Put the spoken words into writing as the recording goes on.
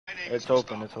It's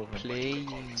open, it's open. Playing,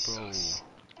 bro.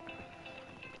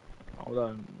 Hold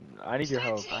on. I need your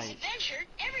help. Adventure,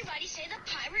 everybody say the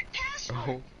pirate password.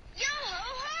 Oh. Yo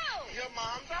ho ho! Your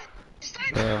mom?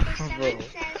 Start Yeah. if someone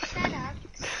says shut up,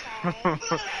 say.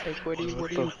 Like, what are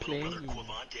you playing?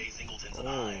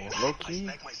 Oh, low key.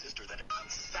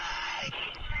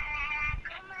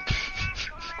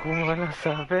 Como la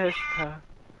sabes?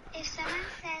 If someone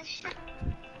says shut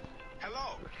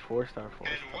Hello. 4-star, 4-star.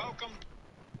 And welcome.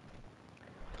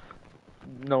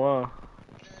 Noah,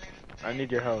 I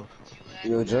need your help.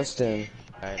 Yo, Justin.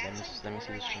 Alright, let me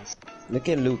see this one. Look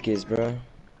at Lucas, bro.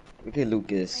 Look at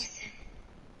Lucas. listen,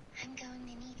 I'm going to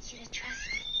need you to trust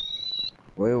me.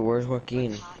 Where's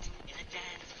Joaquin?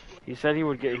 He said he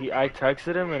would get. I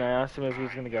texted him and I asked him if he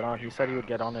was gonna get on. He said he would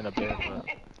get on in a bit, but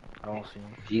I don't see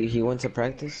him. He went to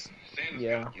practice?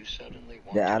 Yeah.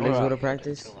 Did Alex go to Alright.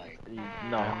 practice?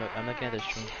 No. I'm looking at this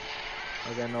stream.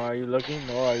 Okay, no. Are you looking?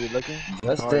 No. Are you looking?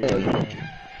 Justin.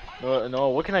 No.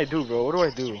 What can I do, bro? What do I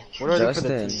do? What do I do for the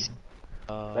Justin. team?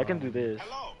 I can do this.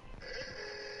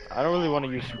 I don't really want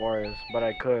to use Suarez, but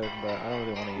I could. But I don't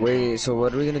really want to use. Wait, so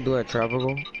what are we gonna do at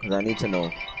Tropical? Cause I need to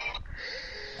know.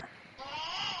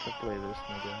 Could play this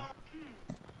nigga.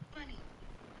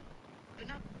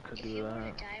 Could do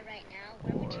that.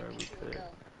 Or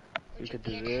we could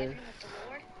do this.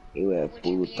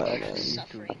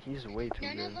 He's way too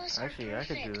good. Actually, I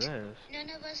could do this. None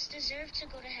of us deserve to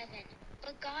go to heaven,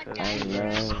 but God Cause died for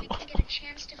us so we can get a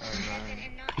chance to go to I know. heaven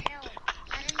and not hell.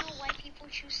 I don't know why people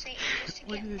choose Satan just to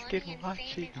What get is this money kid and watching?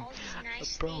 fame and all these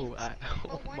nice Bro, things. oh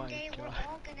But one my day we're god.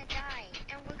 all gonna die,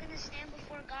 and we're gonna stand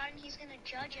before God, and He's gonna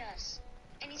judge us,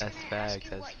 and He's That's gonna facts, ask you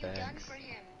that's what you've done facts. for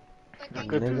Him. But I then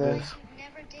could you do realize this. you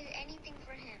never did anything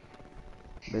for Him.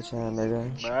 Bitch ass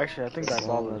nigga. But actually, I think that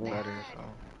ball is better. So.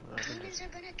 I think Demons are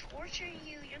gonna torture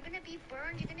you. You're gonna be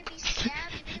burned. You're gonna be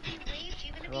stabbed. You're gonna be raped.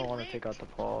 You're I gonna don't be want to licked. take out the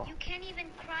ball. You can't even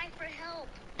cry for help.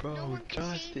 No Bro, one can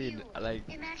save Justin, you. like,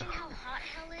 Imagine how hot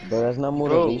hell is. Bro, that's not Bro,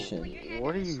 motivation. Put your hand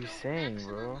what are in the you stove saying,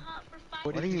 maximum bro? hot for 5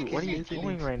 what What are is you? this What are kid you listening?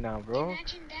 doing right now, bro?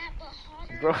 Imagine that, but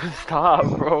hotter. Bro, all stop, over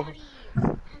your bro. body. I'm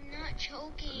not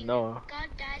joking. No, God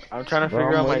died for I'm us trying to Bro,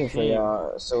 figure I'm out my waiting for team.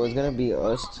 y'all. So it's gonna be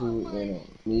us two,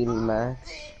 me, Max,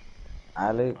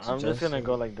 Alex, I'm just gonna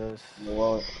go Justin, like this.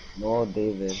 Noel,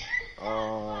 David.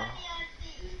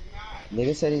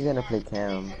 Nigga said he's gonna play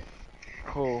Cam.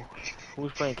 Who?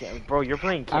 Who's playing Cam? Bro, you're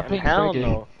playing I'm Cam? playing Hell striker.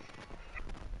 no.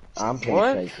 I'm playing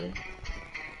What? striker.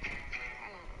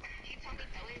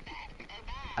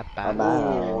 Oh,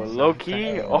 About. low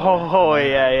key? Oh,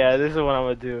 yeah. This is what I'm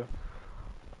gonna do.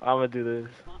 I'm gonna do this.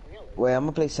 Wait, I'm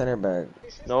gonna play center back.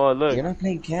 Noah, look. You're not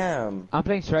playing Cam. I'm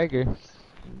playing striker. No,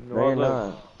 Noah, you're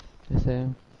look. not. The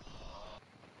same.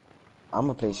 I'm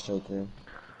gonna play striker.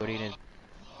 What are you gonna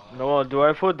Noah, do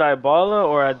I put Dybala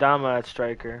or Adama at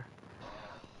striker?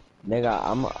 Nigga,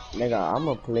 I'm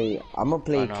gonna play Oh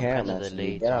no, I'm Cam kinda actually.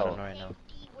 delayed, Get so I out. don't know right now.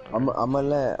 I'm gonna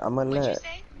let. What'd you say? I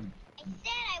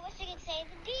said I wish I could say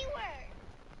the D word.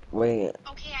 Wait.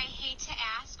 Okay, I hate to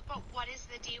ask, but what is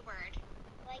the D word?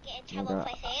 Will I get in trouble if I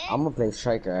say it? I'm gonna play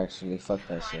striker actually. Fuck that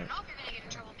Well, I shit. don't know if you're gonna get in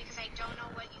trouble because I don't know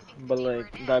what you think But the D like,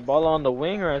 word is. Dybala on the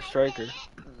wing or at striker?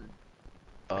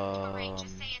 Alright,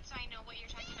 just say it so I know what you're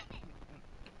talking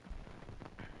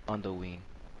about. On the wing.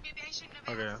 Maybe I shouldn't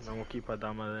have Okay, asked. then we'll keep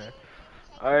Adama there.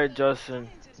 Alright, Justin.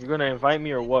 You gonna invite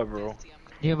me or what, bro?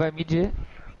 You invite me, Jit?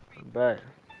 Bet.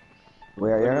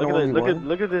 Wait, are you Look gonna at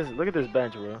this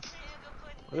bench, bro.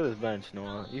 Look at this bench,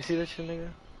 Noah. You see this shit, nigga?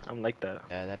 I'm like that.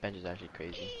 Yeah, that bench is actually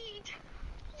crazy.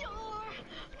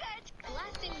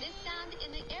 Blasting this sound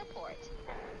in the airport.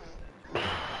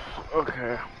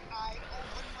 Okay.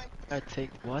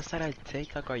 What side of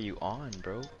TikTok are you on,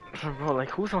 bro? Bro, like,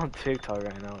 who's on TikTok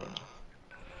right now, bro?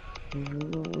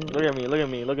 What? Look at me.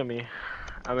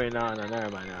 I mean, no, never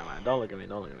mind. Don't look at me.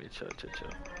 Chill.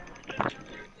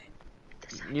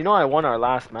 You know I won our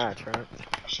last match, right?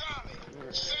 Charlie,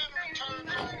 Santa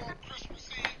returns home on Christmas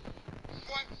Eve.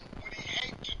 What would he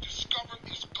hate to discover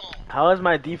is gone? How is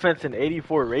my defense an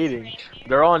 84 rating?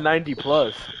 They're all 90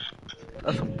 plus.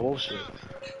 That's some bullshit.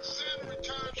 Santa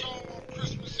returns home on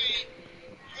Christmas Eve.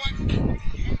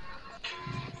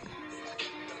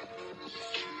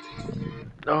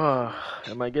 What?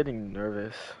 Am I getting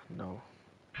nervous? No.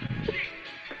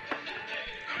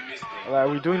 Are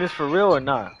we doing this for real or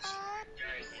not?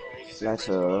 That's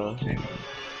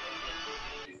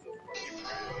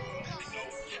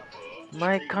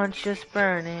My conscience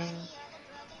burning.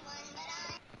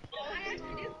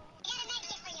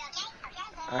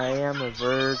 I am a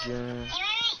virgin.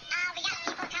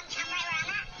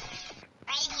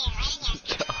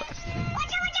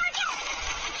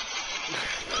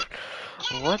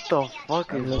 What the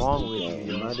fuck I is missed wrong the with you, game.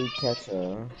 yo? Body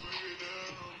catcher.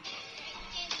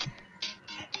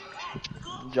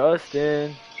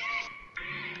 Justin.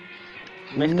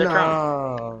 Mr. Trump.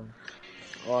 No.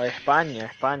 Oh, España,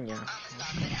 España.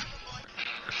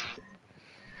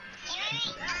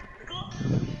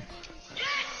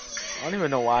 I don't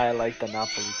even know why I like the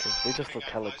Napoli kids. They just look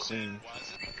hella clean.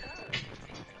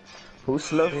 Who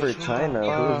slept for China?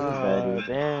 Who is this baddie?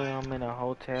 Damn, I'm in a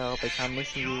hotel, bitch. I'm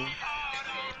missing you.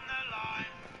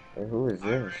 Hey, who is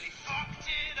this?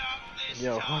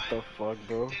 Yo, what the fuck,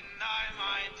 bro?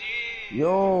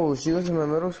 Yo, she was in my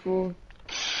middle school?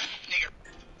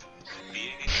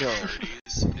 Being in your Yo.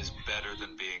 30s is better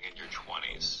than being in your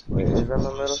 20s Wait, because is that you're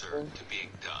my middle closer school? to being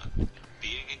done.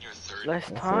 Being in your 30s. Let's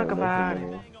That shit talk ain't looking about to it.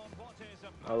 me.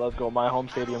 Oh, let's go. My home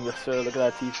stadium, yes sir. Look at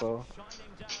that tifo.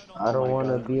 I Oh don't my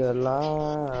wanna god. be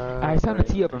alive. Alright, it's time to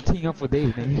tee up. I'm teeing up for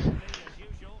Dave, nigga.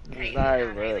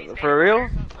 Alright, bro. For real?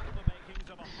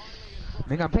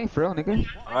 Nigga, I'm playing for real, nigga.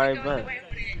 Alright, bet.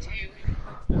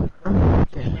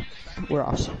 Okay. We're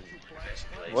off.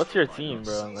 What's your team,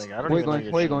 bro? Like, I don't Where you even know going?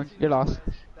 your Where you team. going? You're lost.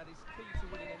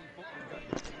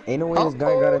 Ain't no way this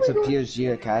guy got into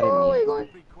PSG Academy. Oh, where you going?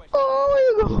 Oh, where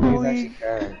you He's going? actually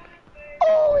fair.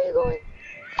 Oh, where you going?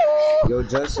 Oh. Yo,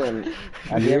 Justin,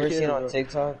 have you ever seen Yeah, on bro.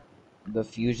 TikTok the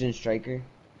Fusion Striker?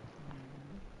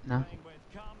 No.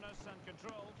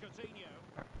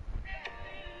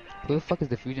 Who the fuck is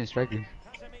the Fusion Striker?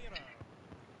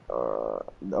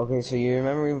 Okay, so you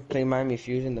remember we played Miami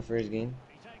Fusion the first game?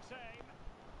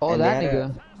 Oh, And that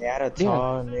nigga. they had a Yeah,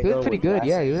 tall he was nigga pretty with good.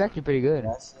 Yeah, he was glasses. actually pretty good.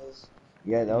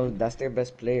 Yeah, that's their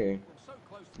best player.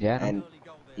 Yeah, I know.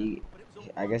 And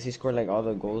I guess he scored like all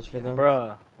the goals for them.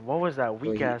 Bruh, what was that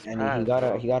So weak ass he pass, got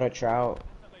bro? a tryout.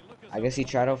 I guess he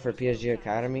tried out for PSG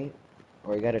Academy,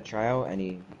 or he got a tryout and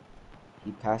he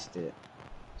passed it.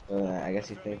 So I guess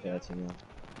he's playing for that team now.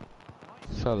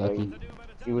 So But lucky.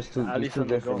 he's too Alisson good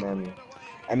the for goal. Miami.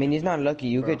 I mean, he's not lucky.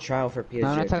 You Bro. could try out for PSG No,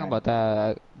 I'm not talking Academy. about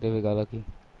that. David got lucky.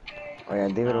 Oh yeah,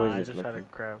 David Nah, always I just just had a lucky,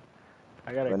 crap.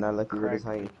 I got a but not lucky with his crack.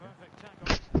 height.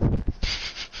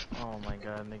 Oh my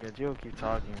god, nigga. You keep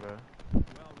talking, bro.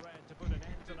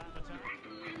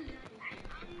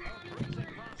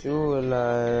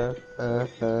 Chula.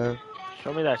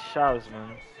 Show me that shots,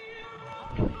 man.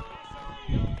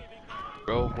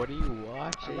 Bro, what are you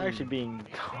I'm watching? actually being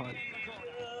taught.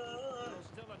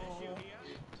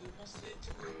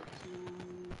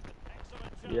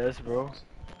 Yes, bro.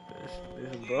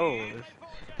 This bro.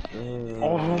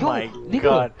 Oh Yo, my nigga.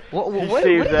 god. What He is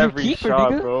saves your every keeper, shot,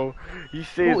 nigga? bro. He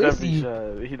saves Who is every he?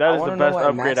 shot. I That is the wanna know best what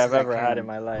upgrade matches I've I ever had in can.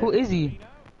 my life. Who is he?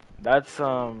 That's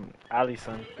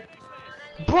Alisson.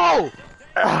 Bro!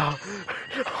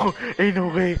 Oh, ain't no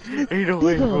way. Ain't no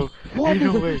way, bro. What, Ain't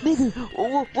no nigga? way.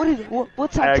 Nigga,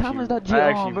 what type of cameras that I J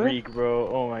on, actually bro? reek, bro.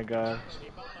 Oh my god.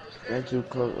 You're too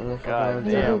close. God Nigga,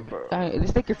 damn, look. bro.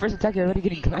 Let's take your first attack. You're already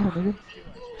getting clowned, nigga.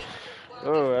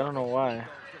 Oh, I don't know why.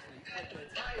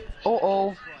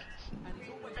 Oh.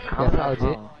 How Yeah, did I foul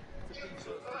legit. foul?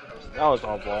 That was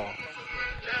all ball.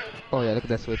 Oh, yeah, look at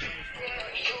that switch.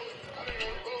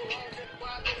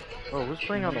 Bro, who's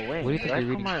playing on the wing? What do you Did think I you're put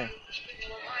reading? my...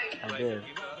 I did.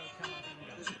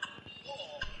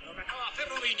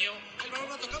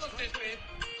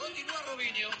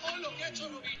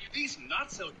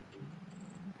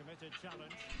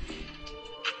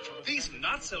 These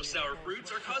not so sour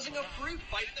fruits are causing a fruit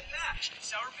fight in the patch.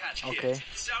 Sour Patch Kids. Okay.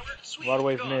 Sour, sweet,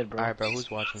 Waterwave gone. mid, bro. Alright, bro, who's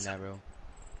watching that, bro?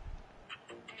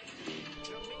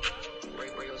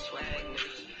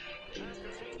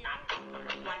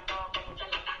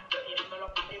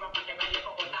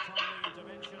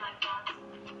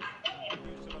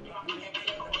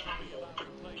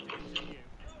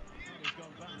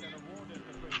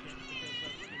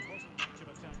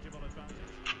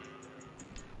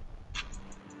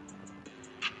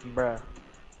 Bruh.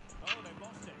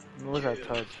 What was that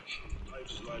touch?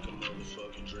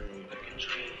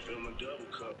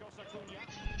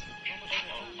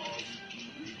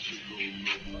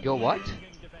 Yo, what?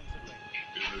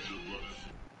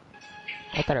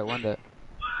 I thought I won that.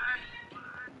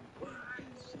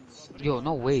 Yo,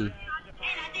 no way.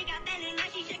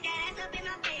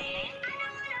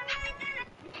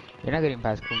 You're not getting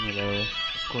past Cunha, though.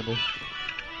 Kunde.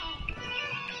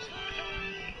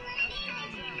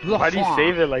 Why do you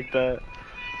save it like that?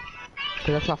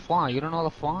 Cause that's La Font. You don't know La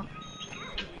Font?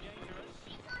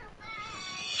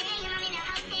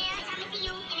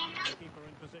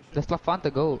 That's La Font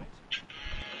the GOAT.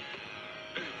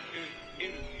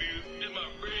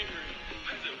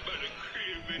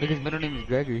 Look, his middle name is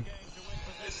Gregory.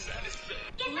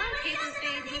 Love paper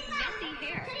fade with messy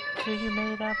hair. Till you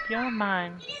made up your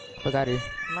mind. Fuck out of here.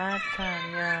 My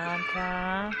time, yeah, on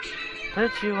time.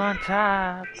 Put you on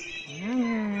top.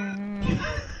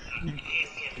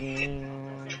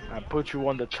 I put you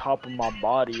on the top of my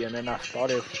body and then I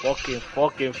started fucking.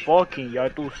 Ya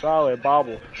tú sabes,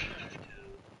 babo.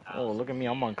 Oh, look at me.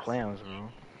 I'm on clams, bro.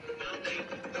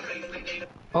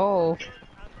 Oh.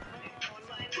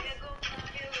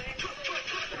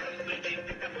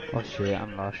 Oh shit,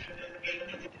 I'm lost.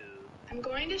 I'm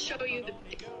going to show you the.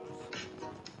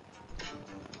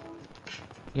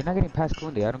 You're not getting past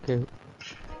Kunde, I don't care.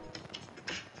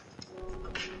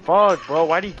 Fuck, bro.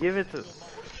 Why'd he give it to...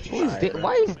 Alright, bro.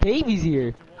 Why is Davies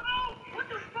here?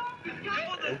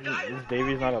 Is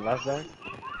Davies not a left back?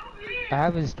 I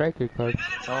have his striker card.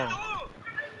 Oh.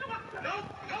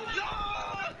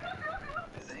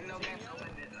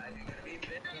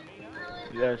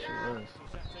 Yeah, she was.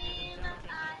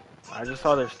 I just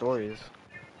saw their stories.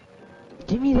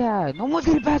 Give me that! No one's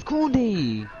getting past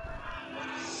Kunde!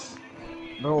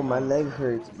 Bro, my leg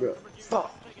hurts, bro.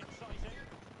 Fuck.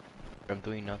 I'm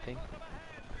doing nothing.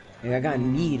 Hey, I got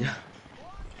need.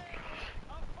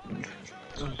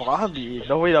 Bobby.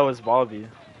 No way that was Bobby.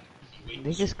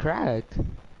 They just cracked.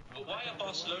 But why are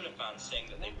Barcelona fans saying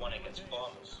that they won against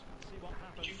Farmers?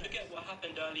 Did you forget what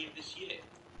happened earlier this year?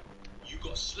 You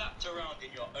got slapped around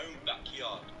in your own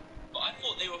backyard. But I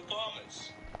thought they were Farmers.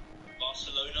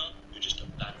 Barcelona, you're just a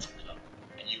banter club.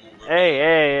 And you will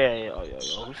Hey.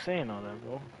 Yo, who's saying all that,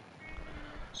 bro?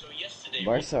 So yesterday,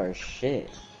 Barca are shit.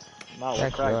 Nah, we're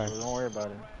Heck, cracked, you are. bro. Don't worry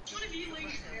about it.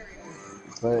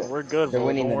 But We're good, they're bro.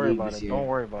 winning Don't the worry league about this it. year. Don't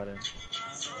worry about it.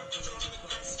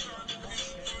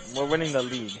 We're winning the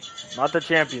league. Not the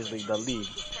Champions League, the league.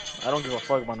 I don't give a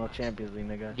fuck about no Champions League,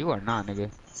 nigga. You are not, nigga.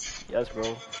 Yes, bro.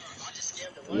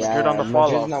 Yeah, Madrid on the fall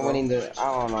Madrid's off, not bro. winning the.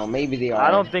 I don't know. Maybe they are.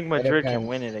 I don't think It Madrid can depends.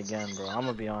 win it again, bro. I'm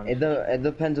gonna be honest. It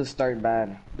depends who start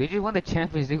bad, They just won the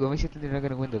Champions League. What makes you think they're not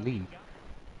gonna win the league?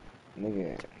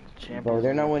 nigga. Champions Bro,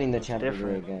 they're not League, winning the it's Champions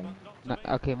League different. again. No,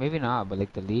 okay, maybe not, but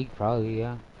like the league, probably,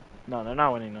 yeah. No, they're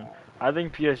not winning none. I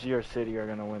think PSG or City are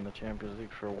gonna win the Champions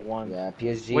League for once. Yeah,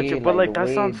 PSG. But like the that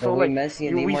way, sounds the so way like Messi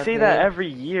and we Neymar say play, that every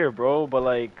year, bro. But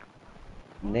like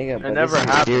nigga, it but never this is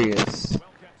happens. serious.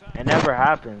 It never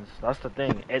happens. That's the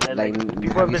thing. And Like, people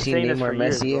have have you been seen saying this Neymar, for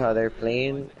years, Messi, bro. how they're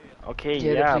playing? Okay,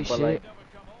 Yeah, they yeah, play but shit. like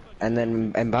And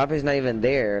then Mbappe's not even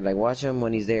there. Like, watch him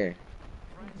when he's there.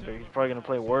 he's probably gonna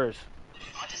play worse.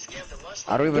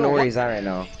 I don't even know where he's at right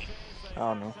now. I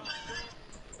don't know.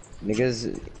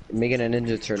 Niggas making a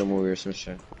Ninja Turtle movie or some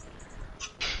shit.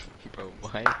 Bro,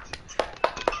 what?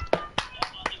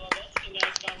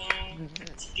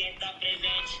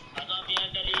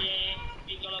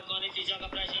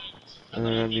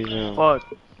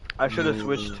 Fuck. I should have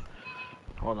switched.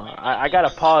 Hold on. I gotta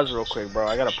pause real quick, bro.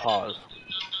 I gotta pause.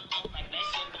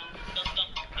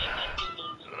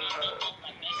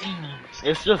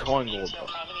 It's just one goal, bro.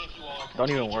 Don't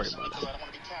even worry about it.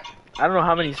 I don't know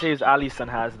how many saves Alisson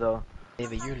has, though.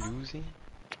 David, you're losing?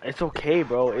 It's okay,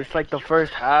 bro. It's like the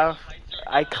first half.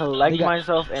 I collect Nigga,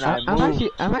 myself and I I'm move.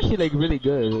 actually like really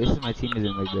good. It's just my team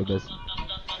isn't like the best.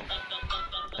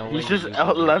 No way He's you're just losing,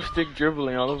 out David. left stick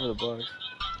dribbling all over the box.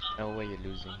 No way you're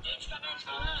losing.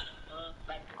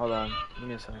 Hold on. Give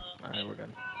me a sec. Alright, we're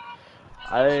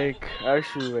good.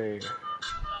 Actually, wait.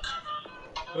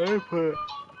 I put.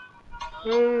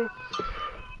 Oh,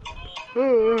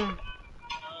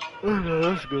 no,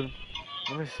 that's good.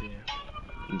 Let me see.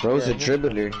 Bro's Yeah, a here's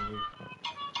dribbler.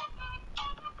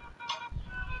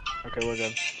 Okay, we're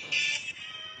good.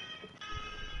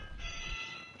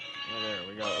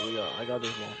 Yeah, there, I got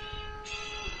this one.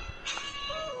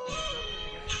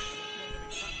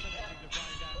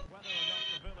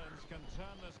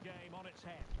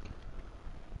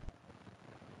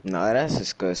 Nah, that's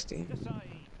disgusting.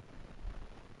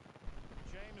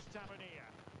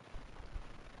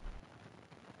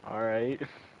 Alright.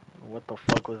 What the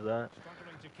fuck was that?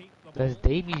 That's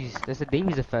Davies. That's the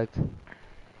Davies effect.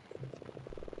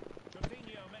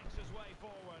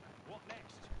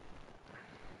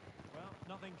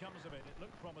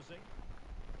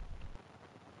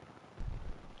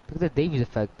 Look at the Davies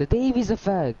effect. The Davies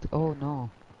effect. Oh no.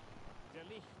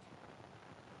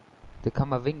 The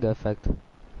Kamavinga effect.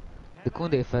 The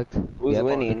Kunde effect. Who's Yep,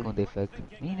 winning? the Kunde effect.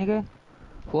 Me, nigga.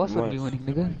 Who else would be Much. winning,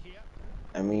 nigga?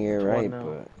 I mean, you're It's right,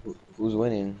 1-0. but who's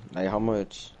winning? Like, how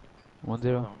much?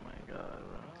 1-0. Oh my god,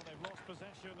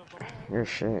 bro. You're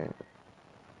shit.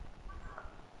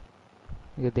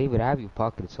 Nigga, David, I have you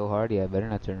pocketed so hard. Yeah, I better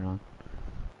not turn around.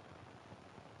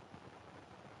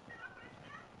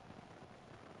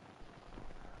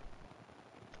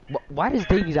 Why does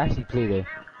Davies actually play there?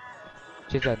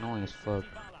 Just annoying as fuck.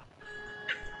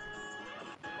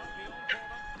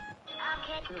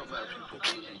 think I've met a few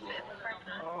footballers as well.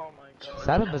 Oh my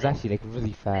god. Saddam is actually like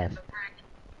really fast.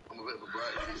 I'm a bit of a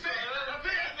bright.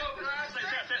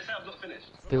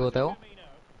 People tell?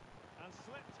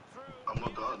 I'm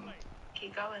not done.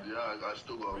 Keep going. Yeah, I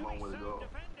still got a long way to go.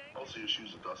 Also, your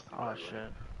shoes are dusty, by Oh the way.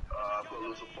 shit. I've got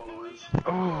lots of followers.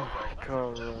 Oh my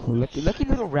god, bro. Lucky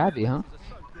little rabbit, huh?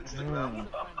 Instagram.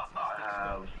 I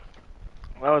have.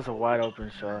 That was a wide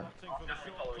open shot.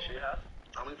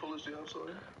 How many followers do you have,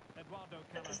 sorry?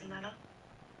 It doesn't matter.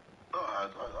 Oh,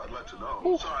 I'd like to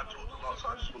know. Sorry, I talked a lot, so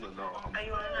I just want to know. Are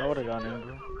you on That would have gone in,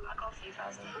 bro. I got a few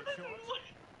thousand.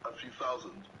 A few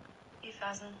thousand. Few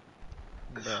thousand.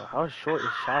 Bro, how short is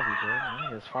Xavi, bro? I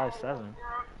think it's 5'7".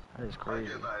 That is I crazy.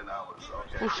 get that in hours.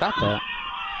 Okay. Who shot that?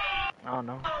 I don't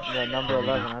know. Yeah, number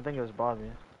 11. I think it was Bobby.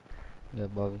 Yeah,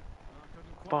 Bobby.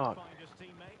 Fuck.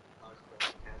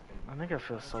 I think I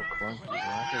feel so clunky, bro.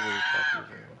 I feel really fuck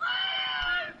using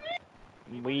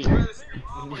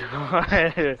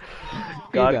it.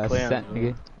 God You got clams, sent, bro.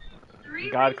 nigga.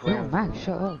 God Yo, clams, Max, bro.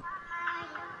 shut up.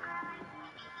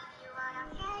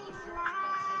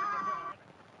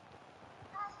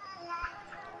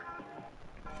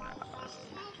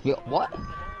 Yo, what?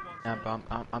 Yeah, but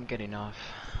I'm getting off.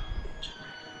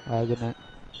 Alright, good night.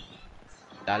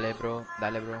 Dale, bro.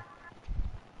 Dale, bro.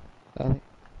 Dale.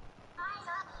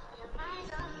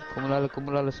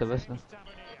 ¿Cómo la se ves, no?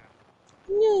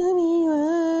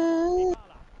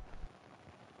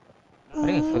 I don't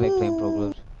even feel like playing Pro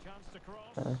Clubs.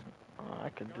 Oh, I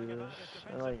could do this.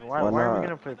 Like, why Why are we not?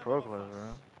 gonna play Pro Clubs,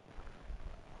 bro?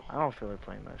 I don't feel like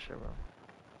playing that shit, bro.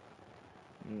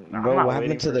 I'm Bro, not what waiting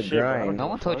happened to for the shit, bro. I don't grind? No give a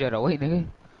one told fuck. you how to wait, nigga.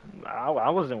 I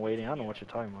wasn't waiting. I know what you're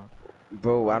talking about.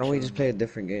 Bro, why I'm don't we just chilling. play a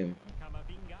different game?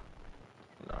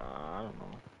 I don't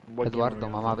know. What game are we Eduardo,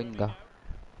 gonna mamá play? venga.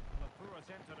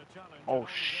 Oh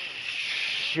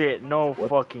shit! No What?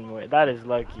 fucking way. That is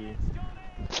lucky.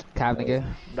 Cab, nigga.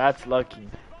 That's lucky.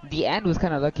 The end was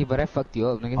kinda lucky, but I fucked you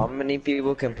up, How nigga. many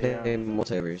people can play Yeah.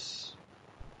 multiverse?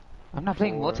 I'm not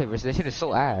playing 4. multiverse, that shit is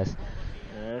so ass.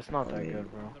 Yeah, it's not I that mean,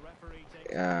 good, bro.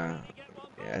 yeah,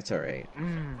 it's alright.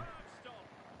 Mm.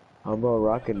 How about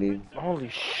Rocket League? Holy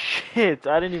shit!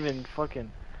 I didn't even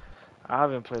fucking. I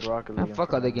haven't played Rocket Man, League in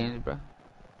fuck other forever. games, bro.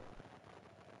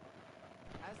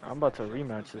 I'm about to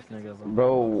rematch this nigga, bro.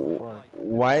 Bro, Fuck.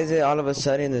 why is it all of a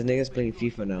sudden this nigga's playing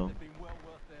FIFA now?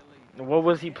 What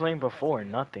was he playing before?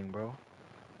 Nothing, bro.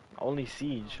 Only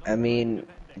Siege. I mean,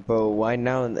 bro, why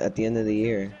now at the end of the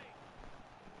year?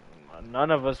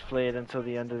 None of us played until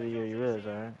the end of the year. You realize,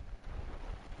 alright?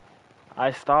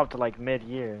 I stopped like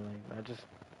mid-year. Like I just.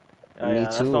 Me Yeah,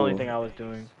 that's the only too. thing I was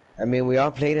doing. I mean, we all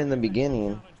played in the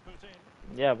beginning.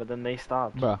 Yeah, but then they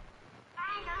stopped. Bro.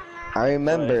 I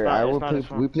remember. it's not as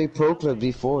fun. We played Pro Club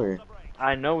before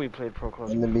I know we played Pro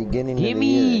Clubs in the before. beginning of the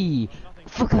year. Gimme!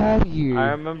 Fuck out of I here.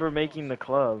 remember making the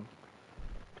club.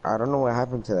 I don't know what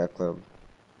happened to that club.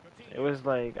 It was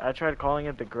like I tried calling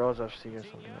it the Girls FC or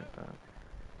something like that,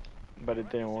 but it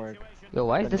didn't work. Yo,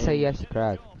 why is The this how you name- actually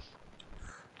crack?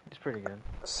 It's pretty good.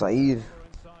 Saeed.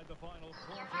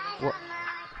 What?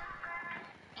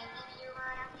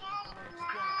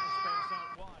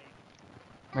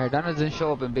 Maradona doesn't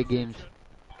show up in big games.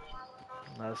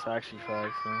 That's actually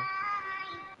facts, man.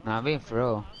 Nah, I'm being for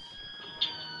real.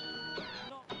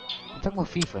 I'm talking about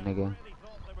FIFA, nigga.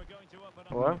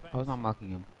 What? I was not mocking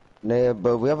him. Yeah,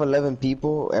 but we have 11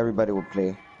 people. Everybody will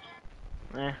play.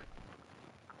 Eh.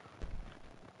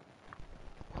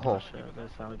 Oh. Oh shit!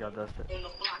 This time we got dusted.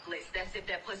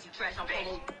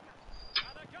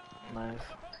 Nice.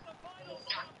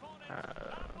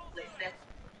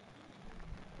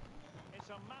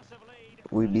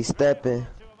 We be stepping.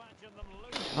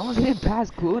 No one's getting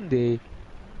past Kunde.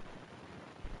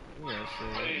 Yeah,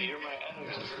 shit.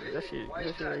 That shit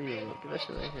right here. Look, that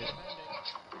shit right here.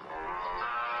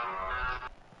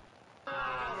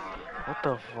 What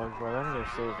the fuck, bro? That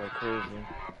nigga saves like crazy.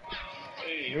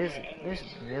 This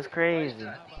is crazy.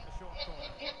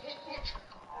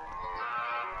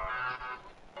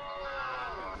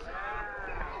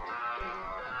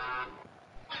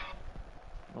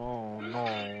 Oh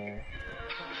no.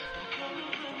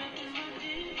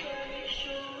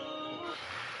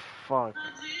 Fuck.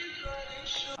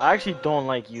 I actually don't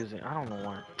like using. I don't know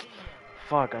why.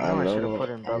 Fuck, I I knew I should have know. put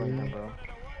in Bellingham, bro.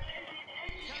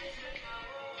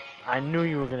 I knew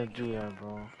you were gonna do that,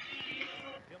 bro.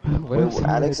 What Wait, else are you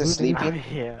Alex gonna is do, nigga?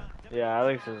 sleeping? Yeah,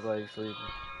 Alex is like sleeping.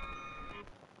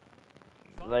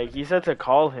 Like he said to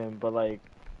call him, but like,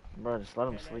 bro, just let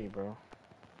him sleep, bro.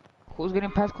 Who's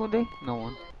getting past Kunde? No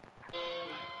one.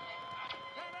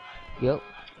 Yep.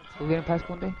 Who's getting past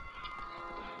Kunde?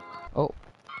 Oh.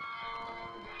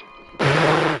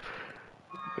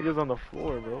 Niggas on the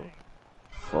floor, bro.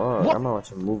 Fuck, What? I'm gonna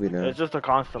watch a movie now. It's just a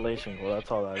constellation, bro.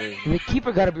 That's all that is. The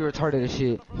keeper gotta be retarded as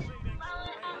shit.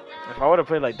 If I would have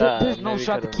played like that, There's no maybe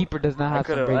shot the could have. keeper does not have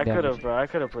some brain I could damage. have, bro. I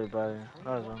could have played better. That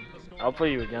was wrong. I'll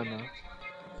play you again,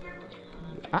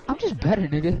 though. I'm just better,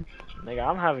 nigga. Nigga,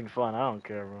 I'm having fun. I don't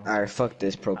care, bro. Alright, fuck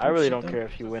this pro. I really shit, don't then. care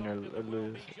if you win or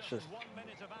lose.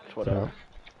 It's whatever.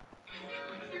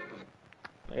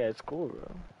 Yeah, it's cool,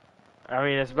 bro. I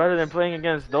mean, it's better than playing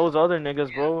against those other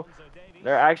niggas, bro.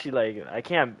 They're actually like,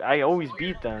 I always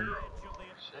beat them.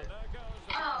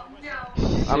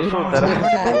 I'm so Shit.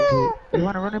 that You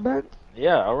wanna run it back?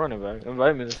 Yeah, I'll run it back.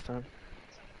 Invite me this time.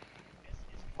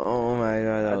 Oh my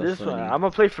god, that was This one, funny. I'm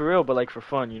gonna play for real, but like for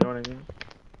fun, you know what I mean?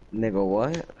 Nigga,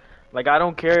 what? Like, I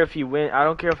don't care if you win. I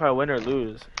don't care if I win or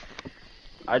lose.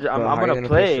 I'm Bro, how you gonna gonna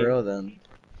play. for real then?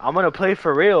 I'm gonna play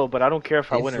for real, but I don't care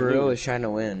if I Play win for or real lose. is trying to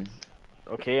win.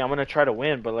 Okay, I'm gonna try to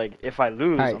win, but like if I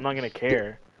lose, Alright. I'm not gonna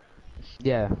care.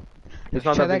 Yeah. It's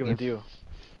Try not that that big of a game.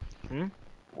 deal.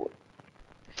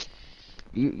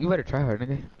 You better try hard,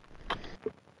 nigga.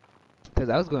 Cause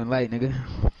I was going light, nigga.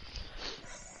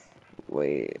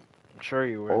 Wait. I'm sure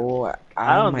you were. Oh,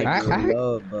 I don't might think be so.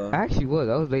 love, bro. I actually was.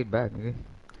 I was laid back, nigga.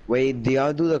 Wait, do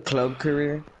y'all do the club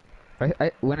career?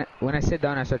 When I sit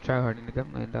down, I start trying hard, nigga.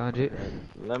 I'm laying down, shit.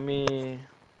 Let me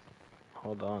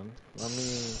hold on. Let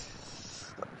me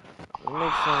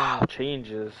make some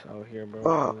changes out here, bro.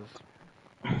 'Cause,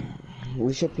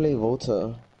 We should play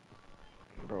Volta.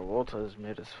 bro, Volta is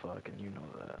mid as fuck, and you know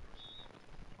that.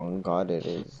 Oh god, it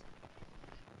is.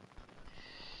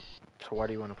 So why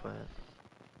do you want to play it?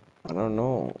 I don't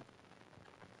know.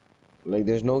 Like,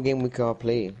 there's no game we can all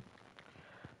play.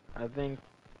 I think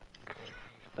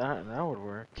that would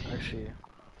work. Actually,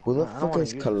 Who the I don't fuck wanna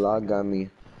is use Kalagami?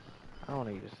 I don't want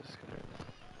to use this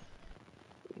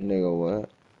guy. Nigga, what?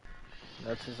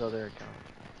 That's his other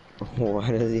account.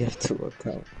 Why does he have two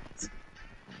accounts?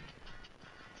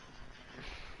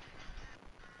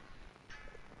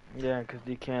 Yeah, because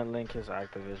he can't link his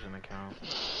Activision account.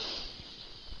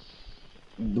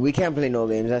 We can't play no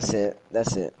games, that's it.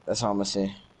 That's it. That's all I'm gonna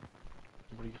say.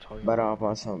 What are you talking Better about? off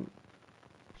on some.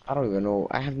 I don't even know.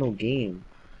 I have no game.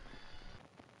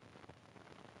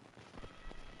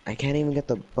 I can't even get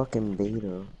the fucking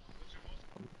beta.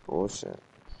 Bullshit.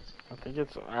 I think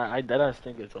it's. I deadass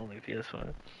think it's only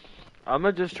PS5. I'm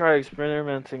gonna just try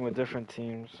experimenting with different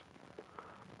teams.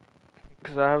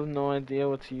 Because I have no idea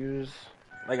what to use.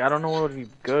 Like, I don't know what would be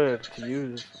good to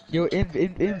use. Yo,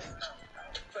 inv.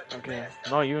 Okay.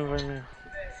 No, you invite me.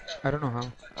 I don't know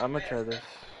how. I'm gonna try this.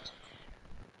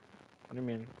 What do you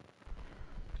mean?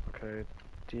 Okay.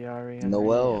 DRE.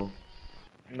 Noel.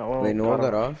 No. Wait, Noel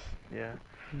got off? Yeah.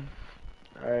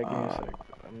 Alright, give me a sec.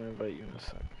 I'm gonna invite you in a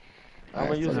sec. I'm Alright,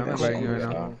 gonna use fuck I'm that inviting shit. you right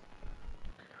now.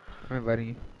 I'm inviting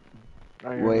you.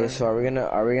 Wait, so are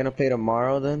we gonna play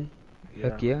tomorrow then? Yeah.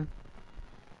 Heck yeah.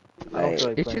 I don't feel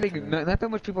like It's playing really today. not that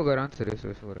much people got onto this, so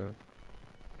it's whatever.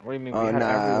 What do you mean? We Oh had nah,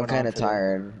 everyone I'm kind on of today.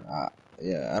 tired.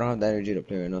 Yeah, I don't have the energy to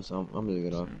play right now, so I'm gonna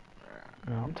get off.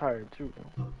 I'm tired too,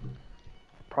 bro. See,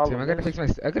 Problem I gotta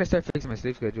is, I gotta start fixing my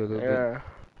sleep schedule a little bit. yeah.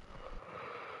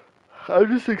 I'm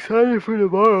just excited for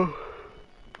tomorrow.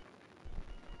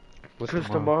 What's Because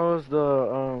tomorrow? tomorrow's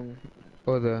the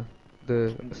Oh, the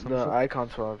the icon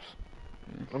swaps.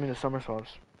 I mean the summer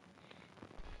swaps.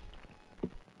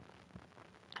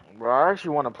 Bro, I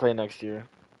actually want to play next year.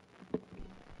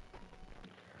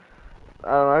 I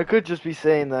don't know, I could just be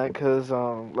saying that because,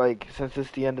 like, since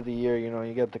it's the end of the year, you know,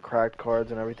 you get the cracked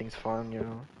cards and everything's fun, you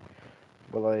know.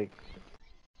 But, like,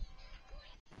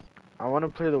 I want to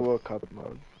play the World Cup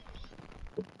mode.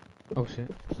 Oh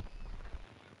shit.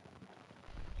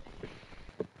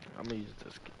 I'm gonna use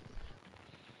this.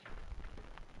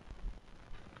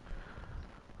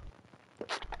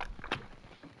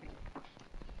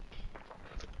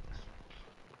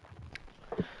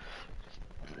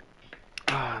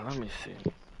 Let me see.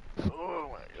 Oh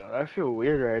my god, I feel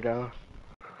weird right now.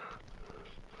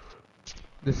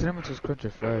 The cinnamon toast crunch are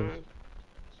fire.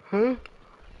 Huh?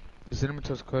 The cinnamon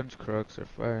toast crunch crocs are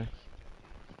fire.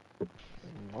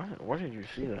 What? Where did you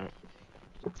see that?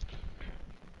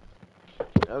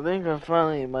 I think my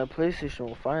PlayStation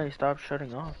will finally stop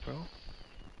shutting off, bro.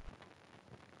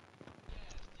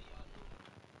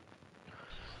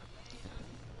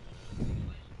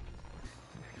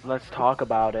 Let's talk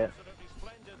about it.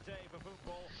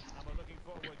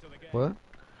 What?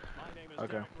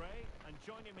 Okay.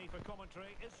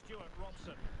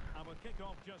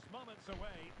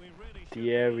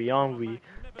 Yeah, we on.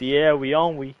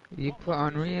 You put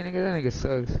Henri in, nigga, that nigga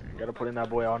sucks. You gotta put in that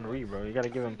boy Henri, bro. You gotta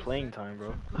give him playing time,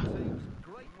 bro.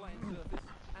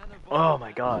 Oh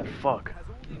my god, fuck.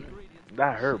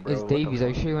 That hurt, It's bro. What the Davies. Are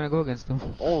you fuck? sure you want to go against him?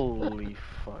 Holy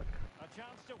fuck.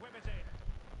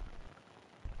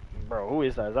 Bro, who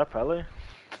is that? Is that Pele?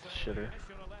 Shitter.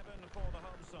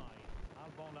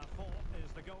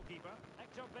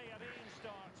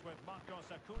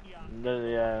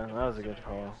 Yeah, that was a good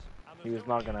call. He was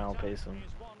not gonna outpace him.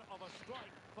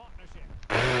 Fuck.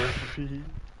 Oh shit.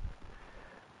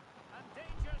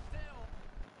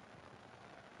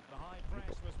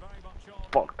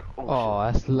 Oh,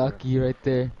 that's lucky right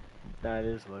there. That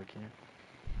is lucky.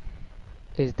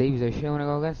 It's Davies. Are you sure you want to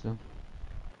go against him?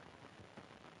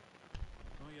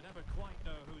 Well, you never quite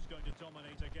know who's going to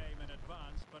dominate a game in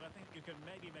advance, but I think you can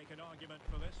maybe make an argument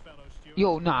for this fellow, Stuart.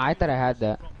 Yo, nah, I thought I had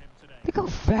that. Look how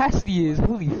fast he is.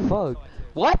 Holy fuck.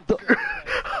 What the?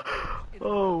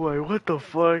 Oh my, what the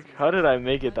fuck? How did I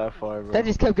make it that far, bro? That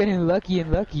just kept getting lucky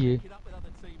and luckier.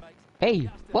 Hey,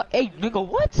 what? Hey, nigga,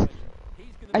 what?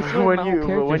 I swear my whole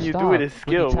character when you do it, it's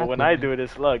skill, but when I do it,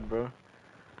 it's luck, bro.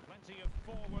 Plenty of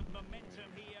forward momentum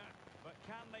here, but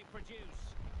can they produce?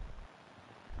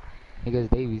 Nigga's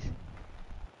Davies.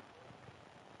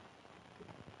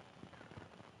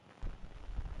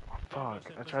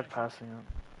 Fuck, I tried passing it.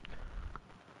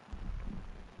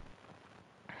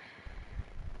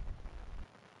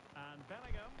 And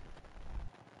Bellingham.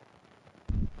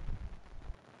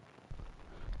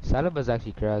 Saliba's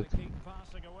actually cracked. They keep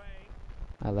passing away.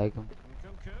 I like him.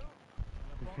 Nkunku.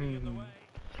 And the body in the way.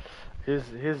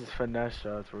 His finesse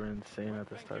shots were insane at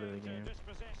the start of the game.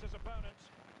 Dispossess his opponents.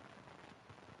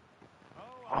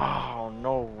 Oh,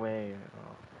 no way. Yo,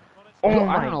 Oh I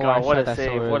my don't know god, why I what shot a that so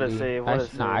save, what a early. save, what a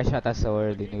save. Nah, I shot that so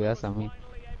early, nigga. That's on me.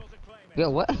 Yo,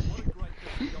 what? I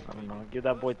don't know, give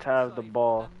that boy Tav the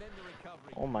ball.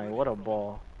 Oh my, what a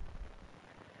ball.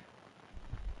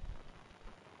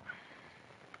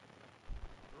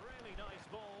 Really nice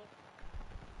ball.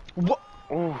 What?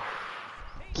 Oof.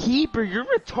 Keeper, you're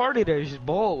retarded as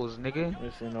balls, nigga.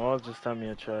 Listen, Noel just tell me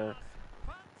a try.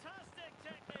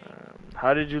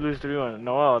 How did you lose 3-1?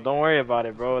 Noel, don't worry about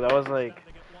it, bro. That was like,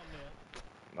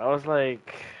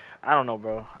 I don't know,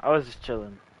 bro. I was just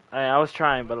chilling. I was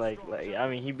trying, but I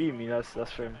mean, he beat me. That's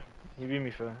fair. He beat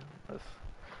me fair. That's,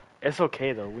 it's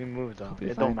okay though. We moved though.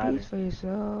 It don't matter. For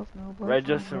yourself, no Right,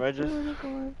 Justin? Right, Now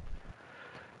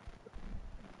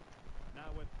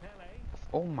with Pele.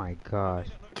 Oh my gosh.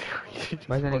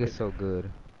 Why is that nigga so good?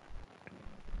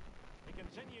 He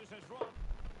continues his run.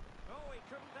 Oh, he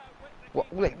couldn't outwit the What?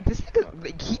 keeper. Like, this nigga,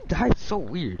 like, he died so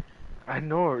weird. I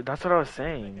know. That's what I was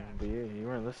saying, but you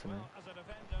weren't listening. Well, as a defender,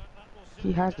 that will suit He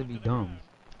him has down to be the dumb. ground.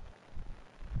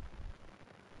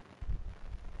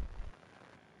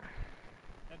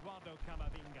 Eduardo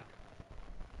Camavinga.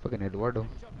 Fucking Eduardo.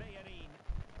 Victor Bellerin.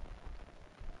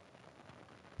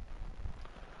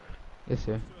 Yes,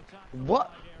 sir. To attack from What?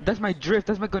 wide areas. That's my drift.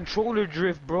 That's my controller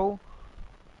drift, bro.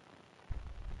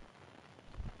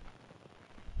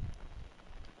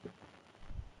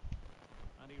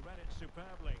 And he read it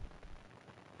superbly.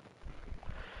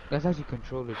 That's actually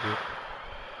controller drift.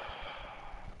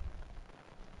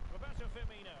 Roberto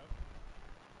Firmino.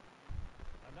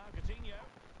 And now Coutinho.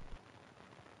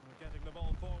 We're getting the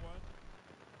ball forward.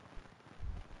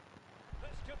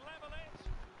 This could level it.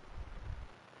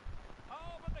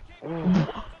 Oh, but the keeper important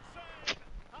save.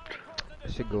 How important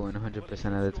is Should that? go in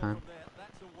 100% of the time.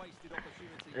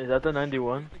 Is that the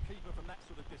 91?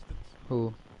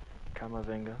 Who?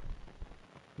 Camavinga.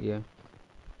 Yeah.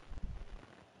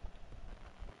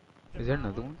 Is there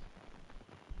another one?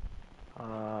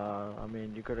 I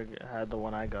mean, you could have had the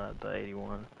one I got, the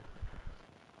 81.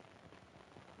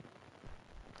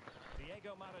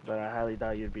 Diego But I Maradona highly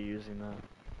doubt you'd be using that.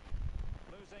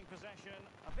 losing possession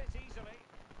a bit easily.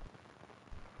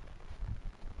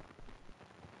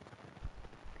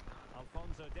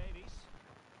 Alphonso Davies.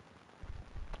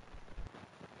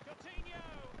 Coutinho.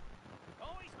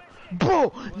 Oh, he's missed it.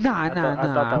 Bro! Nah, I thought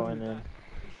that nah. went in.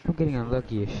 I'm getting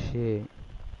unlucky as shit.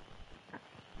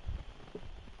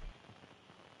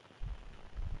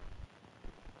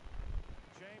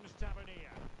 James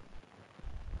Tavernier.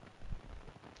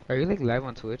 Are you like live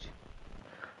on Twitch?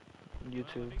 Well, a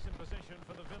YouTube. decent position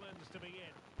for the villains to be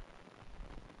in.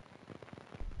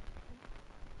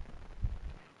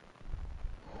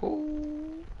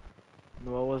 Who?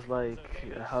 Noel was like,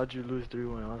 how'd you lose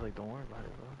 3-1? I was like, don't worry about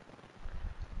it,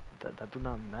 bro. That do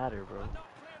not matter, bro. And not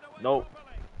cleared away Nope.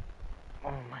 properly.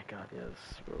 Oh my god,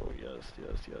 yes, bro. Yes.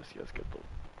 Get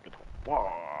the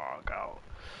fuck out.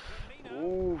 Firmino.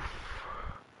 Oof.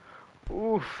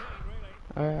 Oof.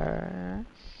 Insane,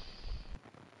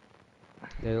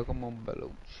 really. Llegó como un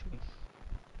peluche.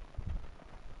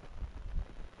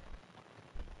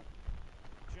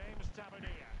 James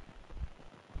Tavernier.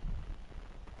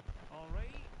 Henri.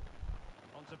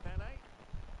 On to Pele.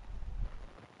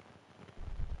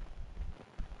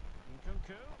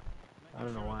 Nkunku. I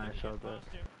don't know why I showed that.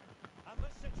 And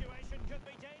this situation could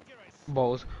be dangerous.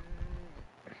 Balls.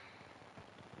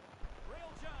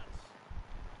 Real chance.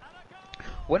 And a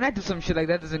goal. When I do some shit like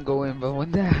that, doesn't go in, but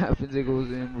when that happens, it goes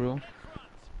in, bro. In front.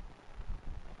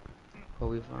 Oh,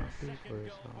 we found Second goal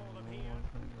for them here.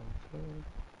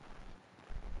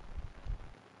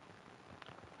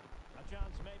 A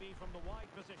chance maybe from the wide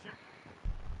position.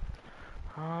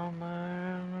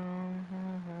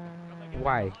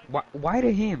 Why? Why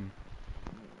to him?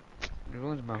 It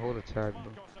ruins my whole attack, bro.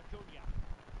 Marcos Acuna.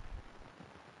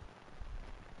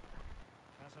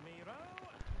 Casemiro.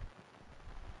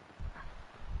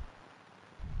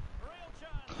 Real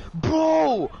chance.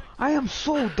 Bro! I am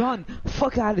so done.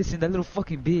 Fuck Allison, that little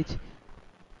fucking bitch. Just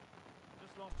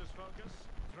lost his focus.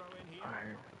 Throw in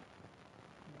here.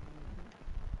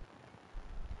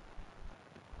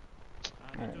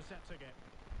 And intercepting it.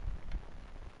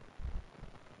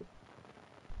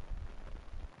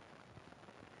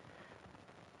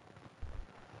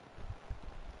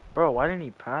 Bro, why didn't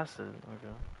he pass it?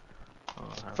 Okay.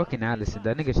 Oh, Fucking Allison,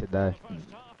 that nigga should die. First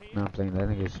half here. No, I'm playing, that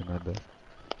nigga should not die.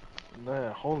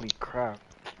 man, holy crap.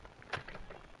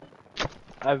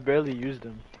 I've barely used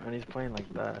him, and he's playing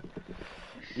like that.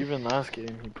 Even last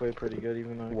game, he played pretty good,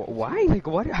 even though... Why? Like,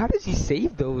 what? How does he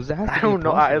save those? That has to I be don't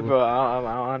know, impossible. I'm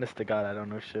honest to God, I don't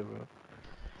know shit, bro.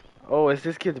 Oh, it's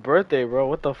this kid's birthday, bro.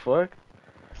 What the fuck?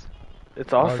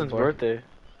 It's Austin's boy. birthday.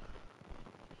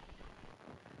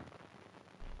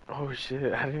 Oh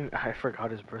shit, I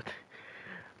forgot his birthday.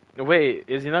 Wait,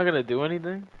 is he not gonna do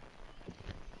anything?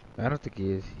 I don't think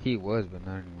he is. He was, but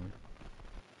not anymore.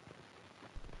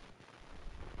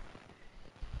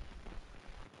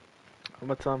 I'm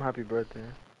gonna tell him happy birthday.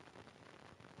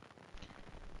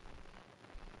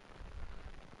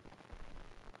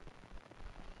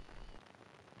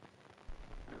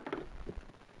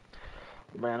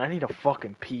 Man, I need a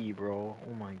fucking pee, bro.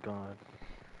 Oh my god.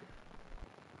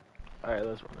 Alright,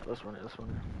 let's run it.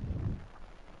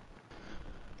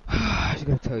 I just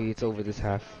gotta tell you, it's over this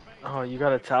half. Oh, you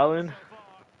got a talent? As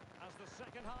the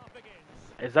second half begins.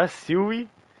 Is that Suey?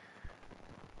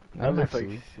 I That don't looks have like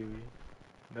to. Suey.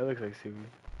 That looks like Suey.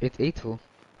 It's 8-2. James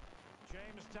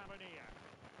Tavernier.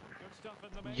 Good stuff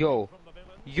in the making Yo. from the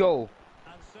villains. Yo.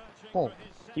 And searching Oh. for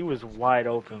his He was second wide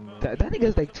goal open, keeper. bro. That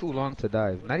nigga's like too long to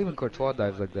dive. Not even Courtois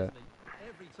dives like that.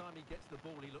 Every time he gets the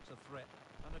ball, he looks a threat.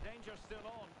 And the danger's still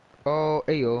on. Oh,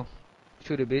 ayo.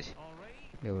 Shoot it, bitch. Henri.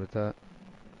 Yeah, what that?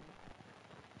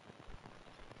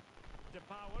 De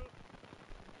Paul.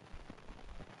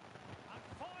 And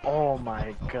fire. Oh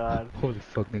my god. Holy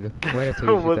fuck, nigga. Why'd I tell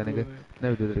you to shoot that What nigga?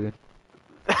 Never do that again.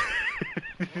 I'm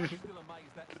still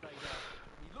amazed that stayed out.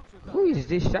 He looks as though Who is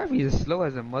this? Shavi is slow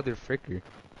as a mother fricker.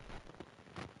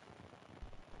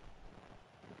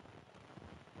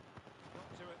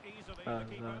 Got to it easily, That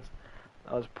the keeper.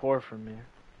 was poor for me.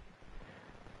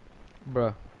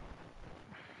 Bruh. Well,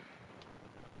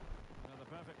 the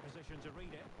perfect position to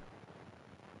read it.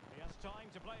 He has time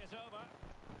to play it over.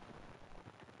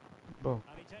 Bro.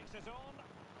 And he takes it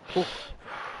on. Oof.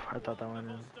 I thought that went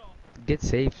in. Wonderful stop. Get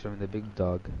saves from the big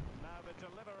dog. Now the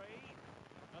delivery.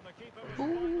 And the keeper was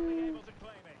finally able to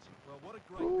claim it. well, what a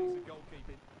great piece of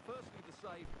goalkeeping. Firstly the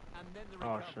save, and then the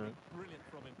Oh, recovery. shit. Brilliant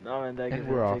from him. No, man, that And guy's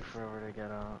we're gonna take off. forever to get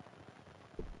out.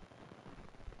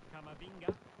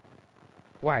 Camavinga.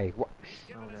 Why? He's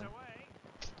given it Okay.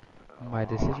 away. My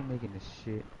decision making is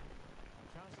shit.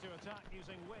 Chance to attack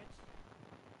using wit.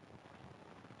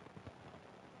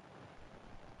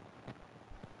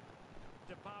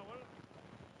 De Paul.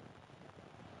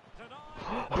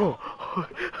 Denied. Bro,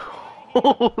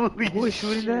 holy Who is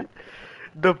shooting that?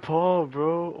 The Paul,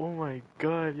 bro. Oh my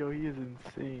god, yo, he is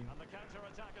insane. And the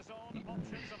counter-attack is on.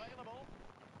 Options available.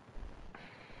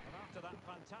 And after that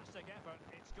fantastic effort,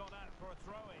 it's gone out for a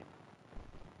throw-in.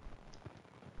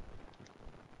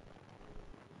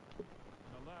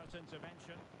 An alert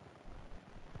intervention.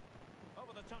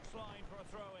 Over the touchline for a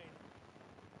throw-in.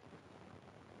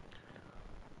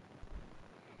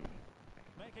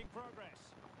 Making progress.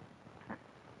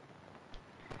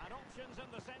 And options in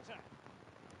the centre.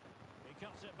 He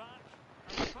cuts it back.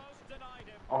 And the post denied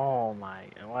him. Oh my,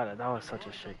 what? That was such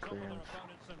a shit clearance.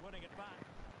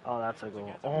 Oh, that's a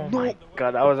goal. Oh my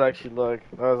god, that was actually luck.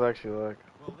 That was actually luck.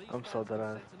 Well, these I'm so fans have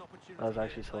dead-ass. sensed an opportunity That was here.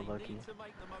 actually so They lucky. need to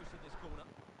make the most of this corner.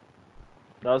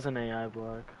 That was an AI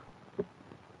block.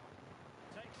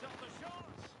 Takes up the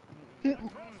shots. The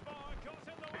crossbar caught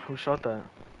in the way. Who shot that?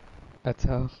 That's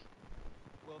how.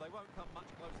 Well, they won't come much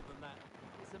closer than that.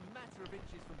 It's a matter of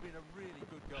inches from being a really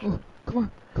good Oh, goal.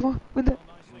 come on, win that.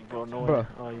 Well, nicely Bro, no way. Bro.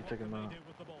 Oh, you took him out.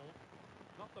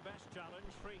 Not the best challenge,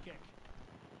 free kick.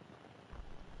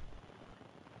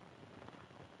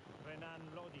 Renan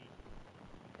Lodi.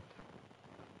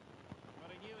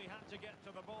 But he knew he had to get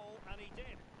to the ball, and he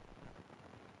did.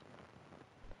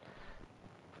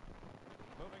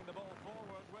 Moving the ball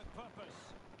forward with purpose.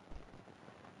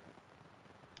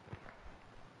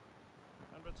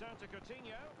 And return to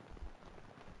Coutinho.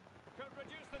 Could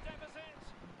reduce the deficit.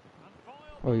 And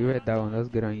foiled. Oh, you read that one. That's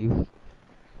good on you.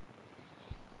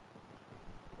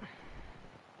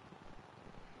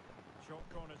 Short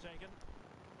corner taken.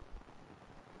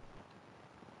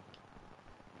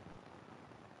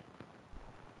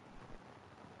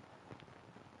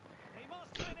 He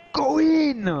must finish. Go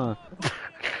in!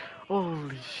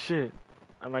 Holy shit.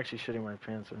 I'm actually shitting my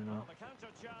pants right now. The counter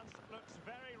chance looks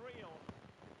very real.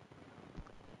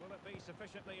 Will it be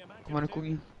sufficiently Come on, imaginative?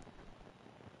 Kungi.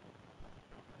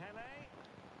 Pele.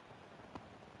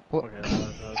 What? Okay, that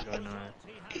was going alright.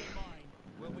 He had in mind.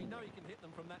 Well, we know he can hit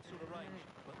them from that sort of range,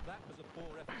 but that was a poor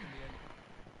effort in the end.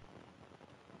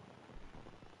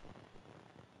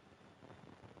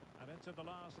 And into the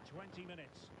last 20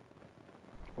 minutes.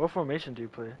 What formation do you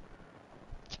play?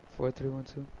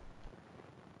 4-3-1-2.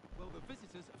 Well, the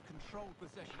visitors have controlled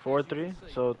possession.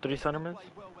 4-3? So 3 centermen?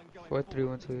 4-3-1-2, yeah.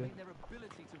 Their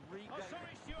ability to regain. Oh,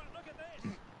 sorry, Stuart, look at this.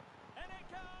 And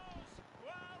it goes.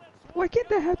 Well, it's Why can't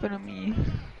that happen to me? a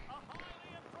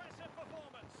highly impressive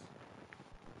performance.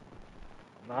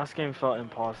 Last game felt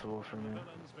impossible for me.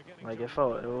 Like it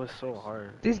was so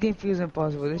hard. This game feels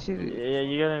impossible. This shit. Yeah,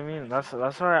 you get what I mean. That's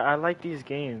why I like these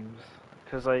games.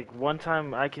 Cause like one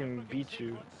time I can beat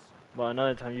you, but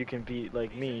another time you can beat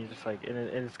like me. Just like and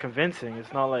it's convincing.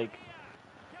 It's not like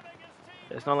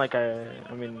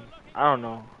I mean I don't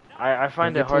know. I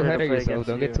find it harder to play against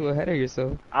Don't get you. too ahead of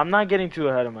yourself. I'm not getting too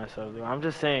ahead of myself, dude. I'm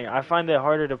just saying I find it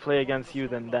harder to play against you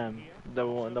than them. The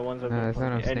ones I've Nah, been that's not playing. what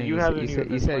I'm And saying. you haven't even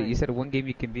been playing. You said one game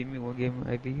you can beat me, one game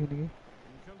I beat you, nigga.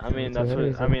 I mean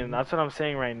that's what I'm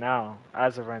saying right now.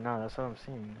 As of right now, that's what I'm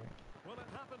saying.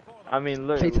 I mean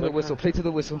look. Play to the look whistle. Play to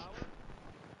the whistle.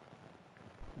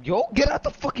 Yo, get out the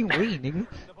fucking way, nigga.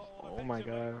 Oh my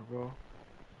god, bro.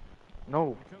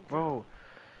 No, bro.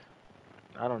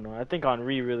 I don't know. I think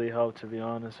Henri really helped, to be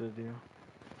honest with you.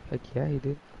 Heck yeah, he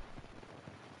did.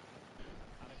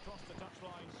 And across the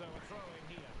touchline, so a throw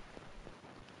in here.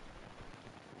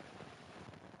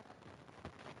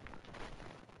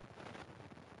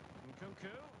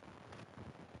 Nkunku.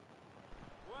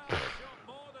 Well, shot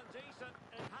more than decent.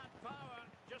 It had power,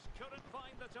 just couldn't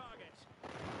find the target.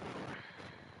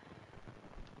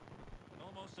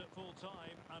 Almost at full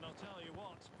time, and I'll tell you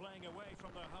what, playing away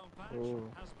from their home patch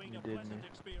has been a pleasant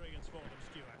experience for them,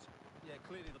 Stuart. Yeah,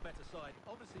 clearly the better side.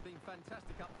 Obviously being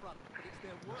fantastic up front, but it's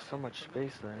their work. There's so much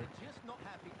space there. They're just not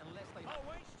happy unless they. Oh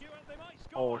wait, Stuart, they might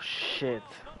score. Oh shit.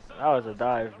 That was a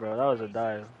dive, bro. That was a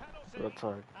dive. Real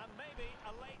talk. And maybe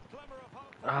a late glimmer of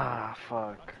hope. Ah,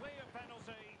 fuck. A clear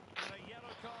penalty and a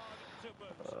yellow card to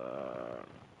boot.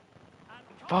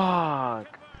 And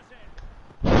Fuck.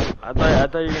 I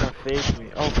thought you were gonna face me.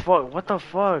 Oh fuck. What the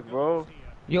fuck, bro?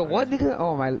 Yo, what, nigga?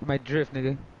 Oh, my drift,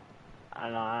 nigga. I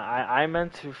know. I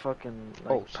meant to fucking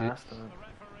like Oh, shit. pass them. the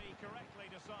referee correctly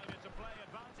decided to play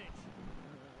advantage.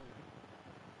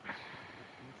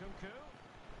 Nkunku.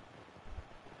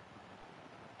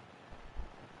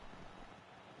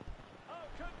 Oh,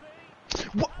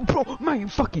 could be. What, bro? Man, you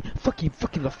fucking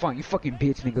LaFont, you fucking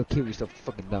bitch, nigga. Kill yourself,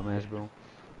 fucking dumbass, bro.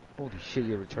 Holy shit,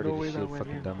 you're retarded No way as that shit, went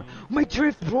fucking in. dumbass. My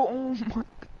drift, bro. Oh my.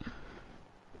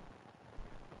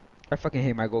 I fucking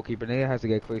hate my goalkeeper. Nigga has to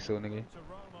get quick, so nigga. To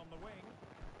roam on the wing.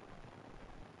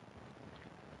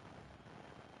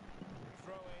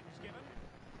 Throw-ins given.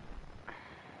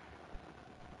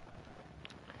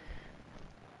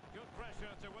 Good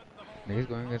pressure to win the ball. Nigga's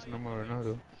going against normal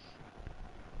Ronaldo.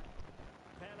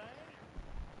 Pele.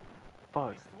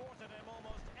 Fuck. He's thwarted him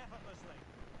almost effortlessly.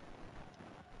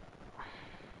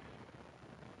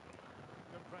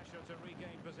 Good pressure to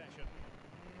regain possession.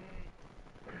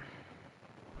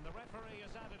 And the referee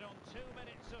has added on 2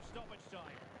 minutes of stoppage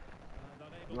time. And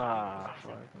unable to Nah, keep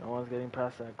possession. fuck. No one's getting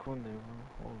past that Kunde, bro.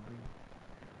 Holy.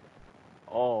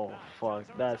 Oh fuck.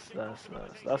 That's a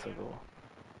goal.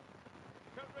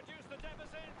 Could reduce the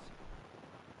deficit.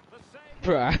 The save.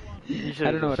 Bro, You I should've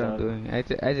don't know what just I'm shot it. doing.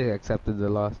 I just accepted the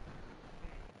loss.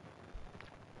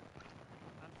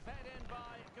 And fed in by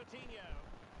Coutinho.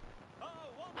 Oh,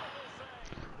 wonderful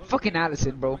save. Fucking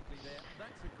Allison, bro. That's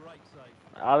a great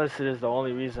save. Allison is the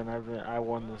only reason I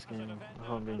won this game. If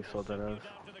I'm being so dead ass. Down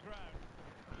to the ground.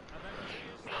 And then it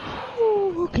is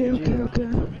Oh, okay.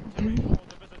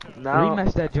 Now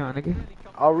Rematch that, John, nigga.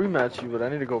 I'll rematch you, but I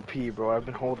need to go pee, bro. I've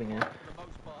been holding it. For the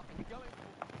most part, going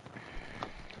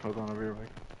Hold on, I'll be right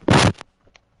back.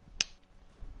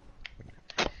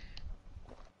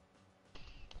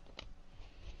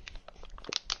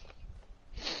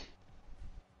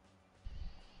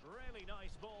 Really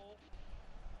nice ball.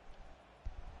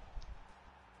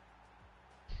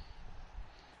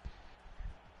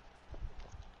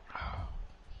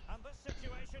 And this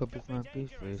situation Hope could it's be my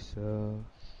beef dangerous. face,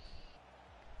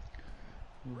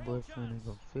 my Real boyfriend ain't chance.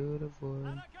 gonna feel the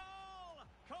And void. a goal!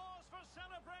 Cause for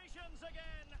celebrations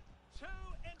again. Two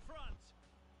in front.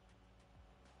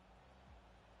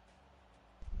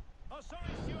 Oh,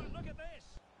 sorry, Stuart, look at this.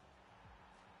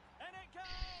 And it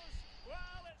goes!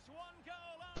 Well, it's one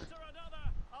goal after another.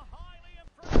 A highly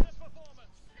impressive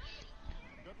performance.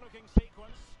 Good-looking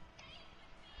sequence.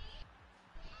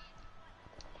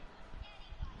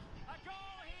 A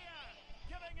goal here,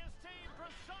 giving his team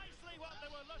precisely what they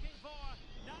were looking for.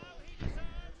 Now he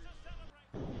deserves to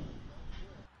celebrate.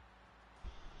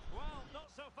 Well, not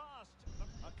so fast.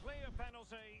 A clear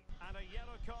penalty and a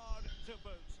yellow card to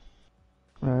boot.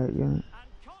 Alright, yeah. And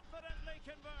confidently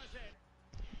converted.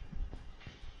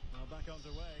 Well, back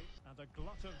underway, and a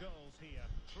glut of goals here.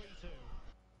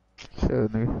 3-2.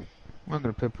 Shit, nigga. I'm not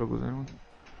gonna play Pro Tools anyway.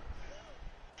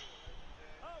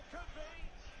 Oh, could be.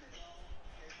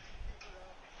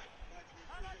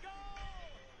 And a goal!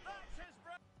 That's his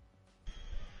break.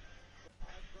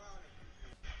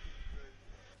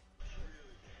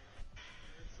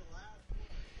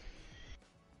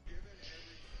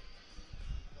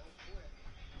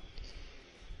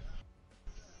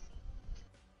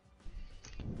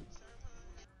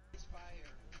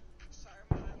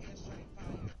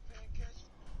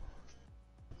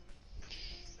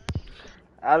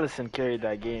 Allison carried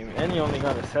that game, and he only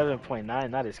got a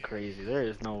 7.9. That is crazy. There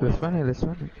is no way, Let's bro. run it, let's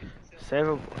run it.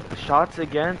 7 shots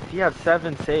against. He had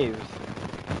 7 saves.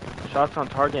 Shots on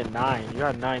target 9. You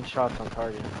had 9 shots on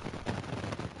target.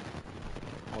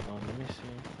 Hold on, let me see.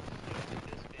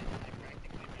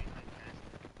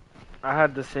 I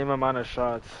had the same amount of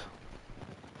shots.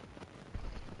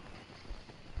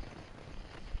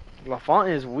 Lafont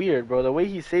is weird, bro. The way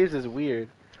he saves is weird.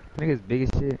 Nigga's big as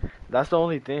shit. That's the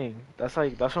only thing. That's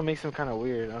what makes him kind of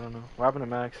weird. I don't know. What happened to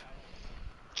Max?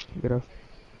 Get off.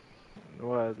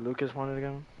 What? Lucas wanted to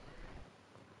get him?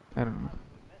 I don't know.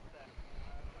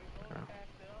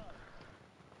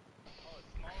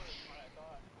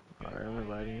 Alright, I'm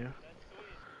inviting you.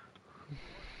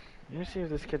 Let me see if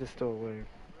this kid is still awake.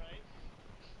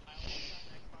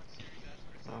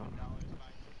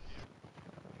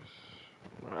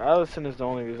 Allison is the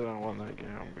only reason I won that game.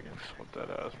 I'm being swept that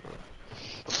ass, bro.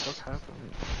 What the fuck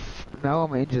happened? Now I'm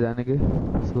gonna injure that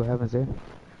nigga. See what happens there.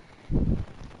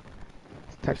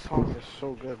 This Tactical. song is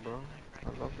so good, bro.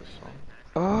 I love this song.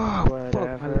 Oh,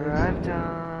 fuck my Whatever I've legs.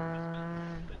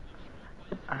 done,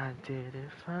 I did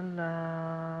it for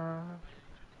love.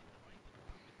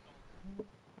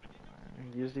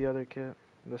 Use the other kit,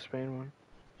 the Spain one.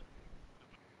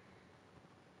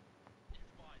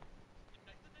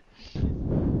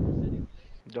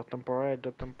 Yo temporary,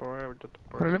 yo temporary, yo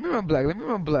Hold on, temporary. let me run black, let me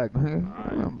run black. Let me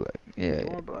Alright. run black. Yeah, You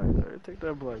yeah. want black? Alright, take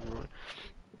that black, bro.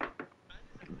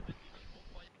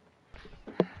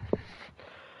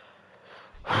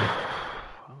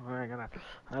 Alright,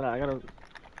 I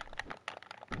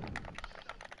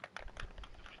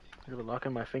gotta lock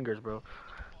in my fingers, bro.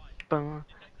 Bum,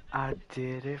 I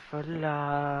did it for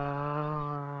love.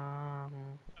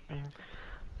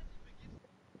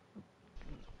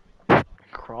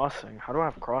 Crossing. How do I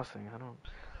have crossing? I don't.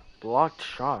 Blocked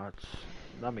shots.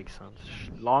 That makes sense.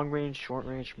 Long range, short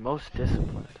range, most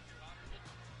disciplined.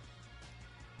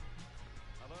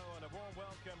 Hello and a warm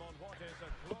welcome on what is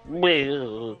a glorious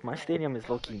night Well, of my football. stadium is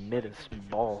low-key Perfect mid playing as conditions.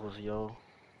 balls, yo.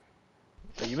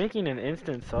 Are you making an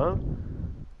instant sub?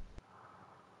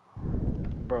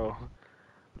 Bro,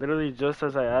 literally just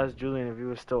as I asked Julian if he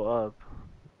was still up,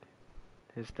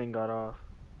 his thing got off.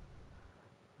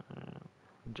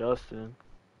 Justin,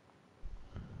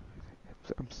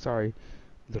 I'm sorry,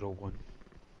 little one.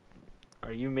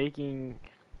 are you making...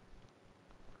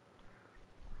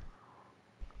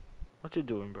 What you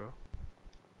doing, bro?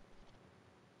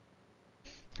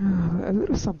 A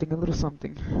little something, a little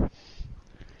something.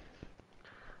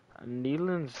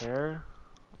 Neelan's hair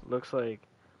looks like...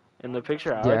 In the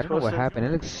picture Yeah, I Alex don't know what posted, happened.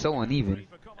 It looks so uneven.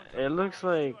 it looks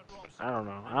like... I don't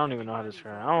know. I don't even know how to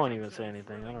describe it. I won't even say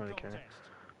anything. I don't really care.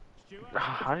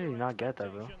 How did he not get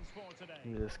that, bro?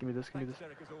 Give me this, give me this, give me Thanks, this.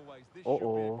 Derek, as always. This should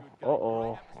be a Uh-oh, good game. Great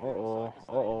uh-oh, atmosphere inside uh-oh, the stadium.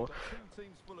 uh-oh, We've got two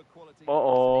teams full of quality, some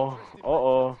uh-oh, interesting uh-oh,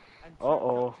 matchups, and two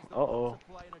uh-oh, coaches that want uh-oh. to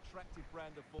play an attractive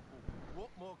brand of football. What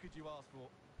more could you ask for?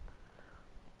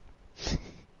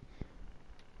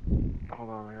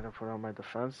 Gotta put on my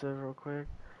defensive real quick.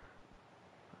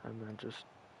 And then just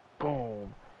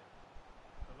boom.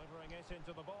 Delivering it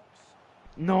into the box.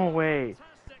 No way. Did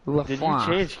you Lafont.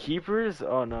 change keepers?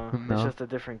 Oh no. It's No. just a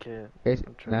different kid. It's,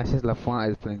 I'm no, it's tripping. just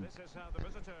Lafont is playing. This is how the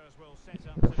visitors will set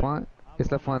up Lafont? today.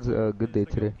 It's Lafont's good day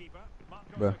today.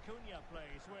 Bro.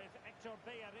 Plays with Hector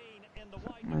Bellerin in the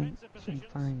wide Man, defensive she's positions,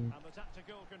 fine. and the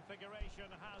tactical configuration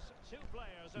has two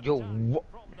players in Yo, attack what?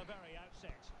 from the very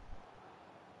outset.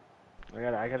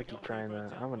 I gotta keep trying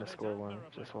that. I'm gonna score one.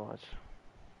 Just watch.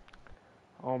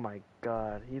 Oh my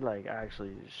god, he like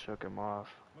actually shook him off.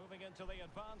 Moving into the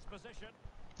advanced position.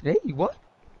 Hey, what?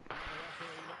 The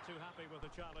referee not too happy with the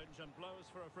challenge and blows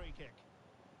for a free kick.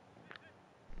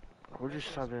 Who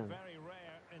just subbed in? Very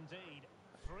rare indeed.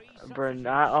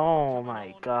 Bernat. Oh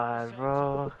my god,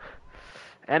 bro.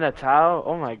 And a towel.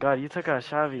 Oh my god, you took out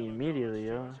Xavi immediately,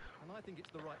 yo.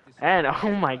 And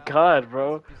oh my god,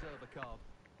 bro.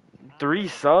 3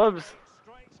 subs.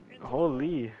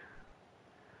 Holy.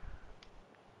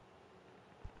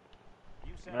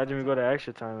 Imagine we go to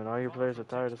extra time and all your players are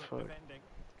tired as fuck.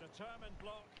 It's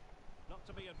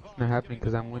not happening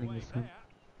because I'm winning this time.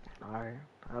 Alright,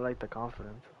 I like the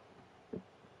confidence. Well,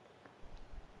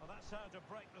 that's how to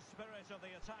break the spirit of the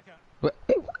attacker. What?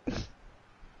 Hey, what?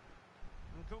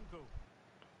 Nkunku.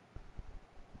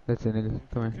 That's it, nigga.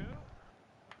 Come here.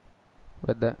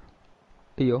 What that?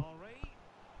 Hey, yo.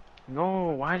 No,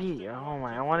 why do you? Oh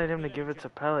my, I wanted him to give it to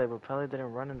Pele, but Pele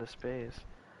didn't run into space.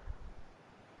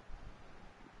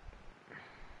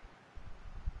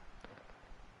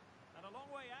 And a long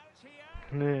way out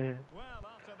here. Well,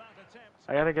 after that attempt,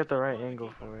 I gotta get the right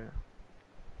angle for it.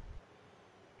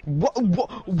 What?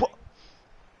 What?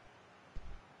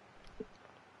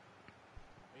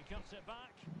 he cuts it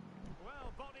back.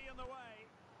 Well, body in the way.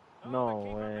 Oh, No the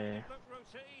keeper made way. it look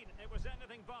routine. It was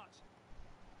anything but.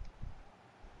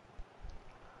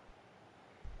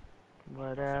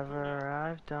 Whatever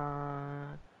I've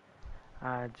done,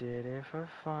 I did it for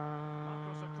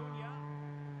fun.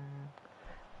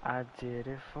 I did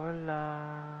it for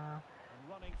love. And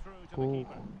running through to the Oh.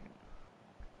 keeper.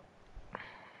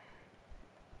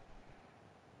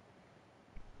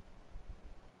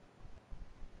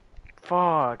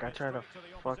 Fuck, I tried to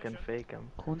fucking fake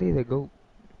him. Conde the goat.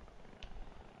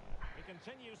 He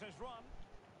continues his run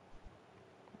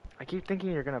I keep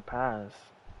thinking you're gonna pass.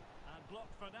 and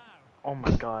blocked for now. Oh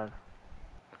my god.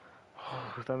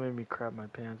 That made me crap my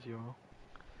pants, yo.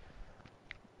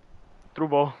 Through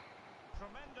ball.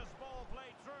 Tremendous ball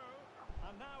played through.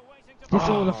 And now waiting to Yes,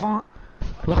 oh, Lafont.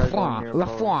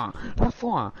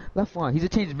 Lafont. He's a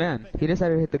changed man. He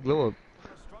decided to hit the glow up.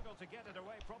 struggle to get it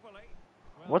away properly.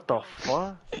 What the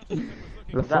fuck?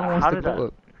 Lafont wants how to did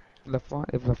glow that? up.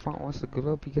 If Lafont wants to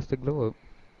glow up, he gets to glow up.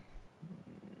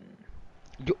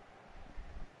 Yo.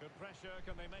 Good pressure.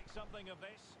 Can they make something of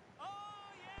this? Oh,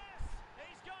 yes!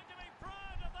 He's going to be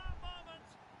proud of that moment.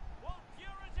 What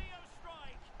purity of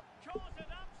strike. Caught it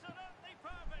absolutely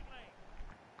perfectly.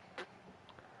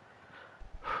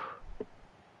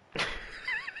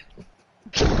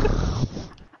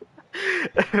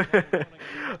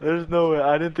 There's no way.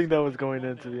 I didn't think that was going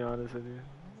in, to be honest with you.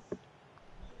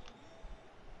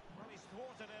 Well, he's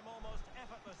thwarted him almost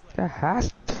effortlessly. That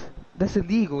has. That's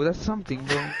illegal. That's something,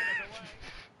 bro.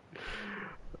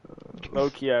 Low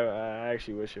key, I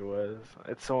actually wish it was.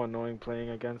 It's so annoying playing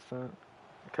against that.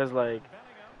 Cause like,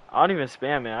 I don't even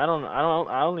spam it.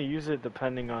 I only use it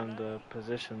depending on the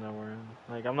position that we're in.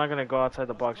 Like, I'm not gonna go outside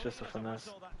the box just to finesse.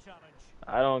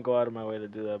 I don't go out of my way to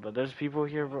do that. But there's people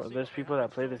here, bro. There's people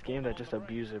that play this game that just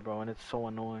abuse it, bro, and it's so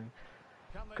annoying.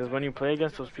 Cause when you play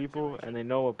against those people and they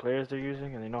know what players they're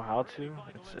using and they know how to,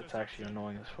 it's actually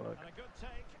annoying as fuck.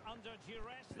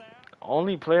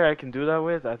 Only player I can do that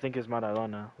with, I think, is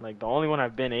Maradona. Like, the only one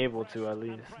I've been able to, at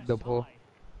least. The ball.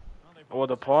 Well,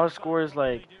 the Paul scores,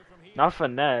 like, not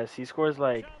finesse. He scores,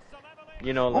 like,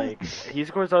 you know, like, he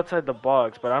scores outside the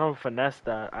box, but I don't finesse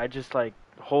that. I just, like,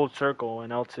 hold circle in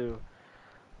L2.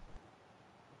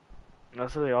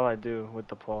 That's really all I do with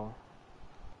the Paul.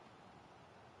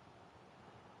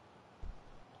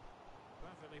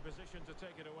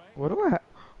 What do I?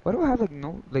 Why do I have like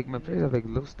no? Like my players have like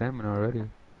low stamina already.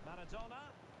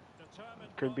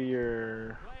 Could be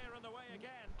your...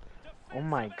 Oh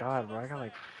my god, bro, I got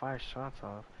like 5 shots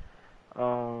off. I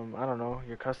don't know,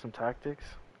 your custom tactics?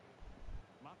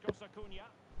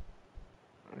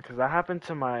 Because that happened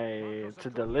to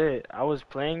Delit. I was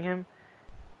playing him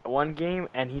one game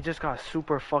and he just got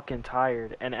super fucking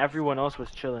tired and everyone else was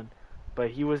chilling.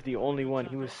 But he was the only one,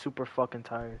 he was super fucking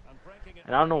tired.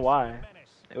 And I don't know why.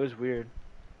 It was weird,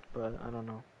 but I don't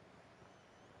know.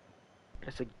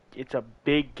 It's a it's a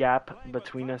big gap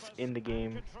between us in the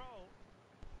game.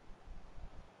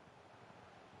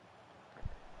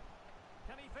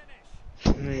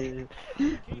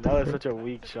 That was such a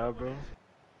weak shot, bro.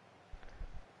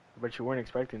 But you weren't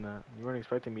expecting that. You weren't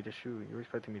expecting me to shoot. You were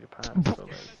expecting me to pass. So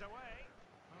like,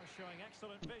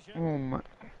 Oh my.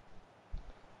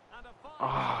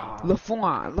 ah,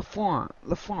 Lafont.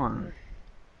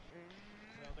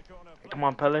 come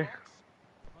on, Pele.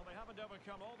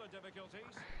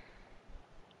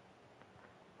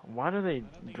 Why do they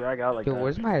drag out like Yo, that?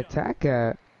 where's my attack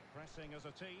at?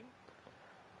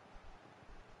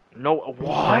 No,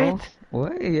 Foul? what?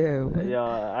 What? Yeah, what?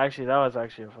 Yeah, actually, that was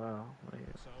actually a foul. Like,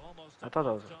 I thought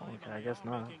that was a foul. Okay, I guess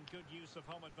not.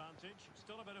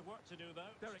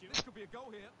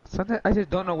 Sometimes I just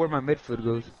don't know where my midfoot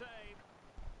goes.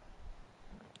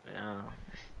 Yeah.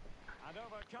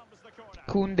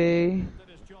 Kunde.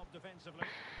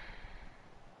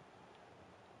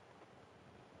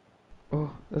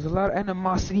 Oh, there's a lot of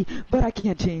animosity, but I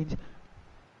can't change.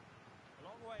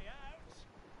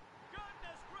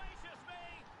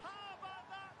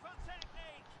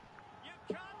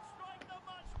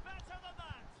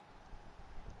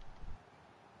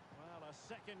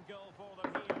 Second goal for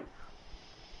them here.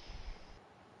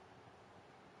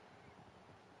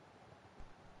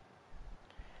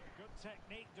 Good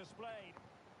technique displayed,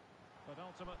 but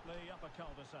ultimately up a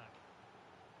cul-de-sac.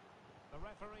 The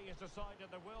referee has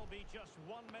decided there will be just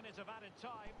 1 minute of added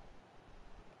time.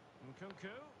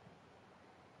 Nkunku.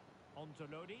 On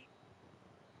to Lodi.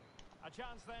 A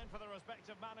chance then for the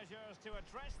respective managers to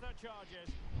address their charges.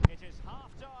 It is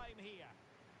half-time here.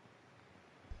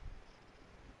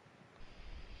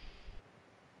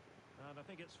 And I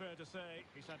think it's fair to say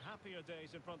he's had happier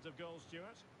days in front of goal,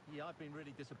 Stuart. Yeah, I've been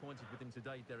really disappointed with him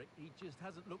today, Derek. He just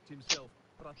hasn't looked himself.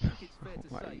 But I think it's fair to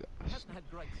say he hasn't had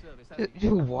great service, has he?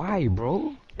 Yo, why,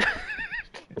 bro?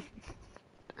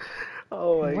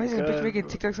 Oh my Why is this bitch god, making bro.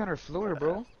 TikToks on her floor,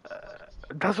 bro?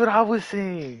 That's what I was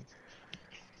saying.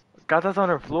 Got that's on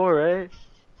her floor, right?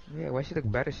 Yeah, why she look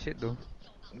bad as shit, though?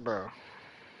 Bro.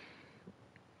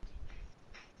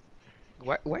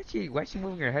 Why she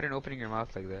moving her head and opening her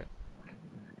mouth like that?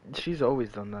 She's always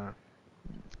done that.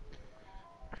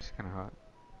 It's kind of hot.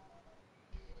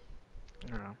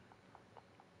 Yeah.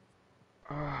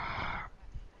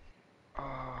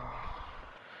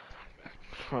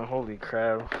 Oh, holy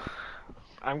crap.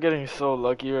 I'm getting so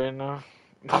lucky right now.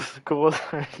 Those goals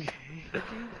are...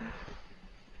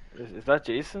 Is that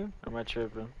Jason? Or am I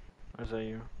tripping? Or is that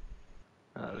you?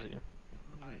 Oh, that was you.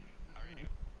 Alright,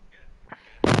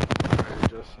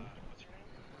 Justin.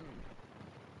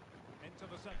 Into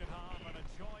the second half and a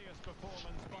joyous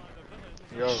performance by the Villains.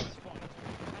 Yo.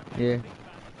 Yeah.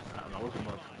 That was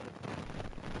much.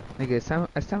 Nigga,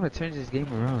 it's time to turn this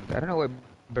game around. I don't know why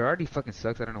Berardi fucking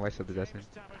sucks. I don't know why I subbed that in.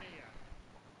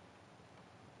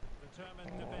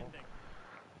 Determined defending.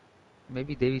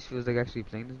 Maybe Davies feels like actually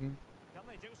playing this game. Can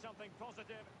they do something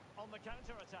positive on the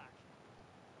counter-attack?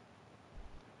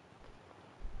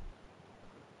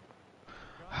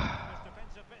 His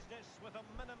defensive business with a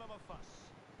minimum of fuss.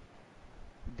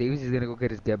 Davies is gonna go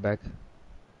get his get back.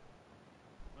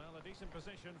 Well, a decent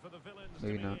position for the Villains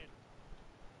Maybe to be not. in.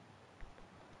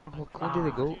 Oh, when did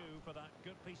it go? For that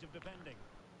good piece of defending.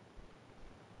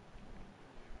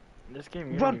 This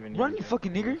game, you don't even need Run, to you get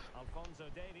fucking nigger! Alfonso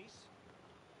Davies.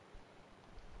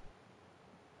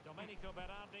 Domenico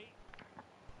Berardi.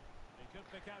 He could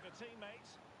pick out a teammate.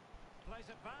 Plays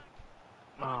it back.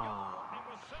 It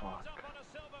was served up on a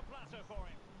silver platter for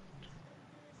him.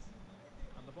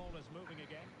 And the ball is moving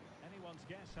again. Anyone's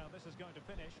guess how this is going to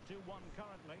finish. 2-1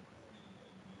 currently.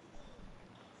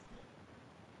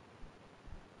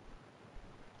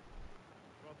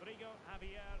 Rodrigo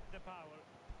Javier de Paul.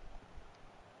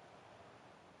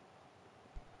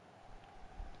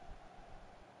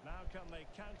 Now can they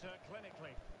counter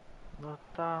clinically? No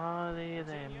tarde,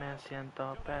 me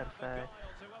siento perfecto.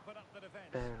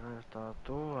 Pero estás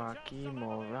tú aquí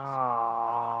moviendo.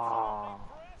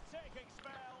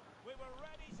 We were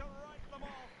ready to write them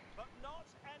off, but not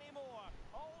anymore.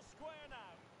 All square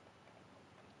now.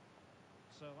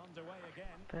 So underway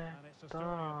again, and it's a story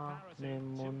of parity. Mi 2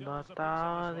 mundo goals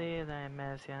está apiece in this one. jodido y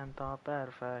me siento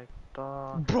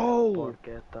perfecto. Bro!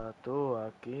 Porque estás tú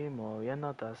aquí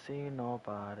moviéndote así, no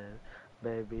pares.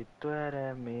 Baby, tú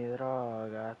eres mi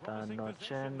droga. Esta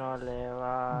noche no le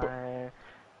bajes.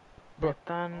 Bro.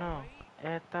 Esta no,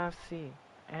 esta sí,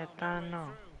 esta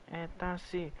no, esta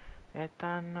sí,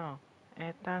 esta no,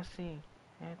 esta sí,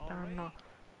 esta no.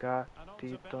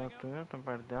 Gatito, tú no te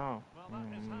perdió. Well,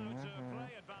 that is how to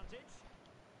play advantage.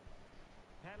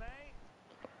 Pele.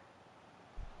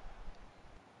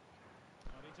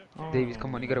 Well, he took Davies,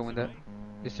 come on, you gotta win that.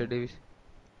 Yes, sir, Davies.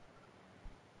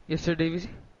 Yes, sir, Davies.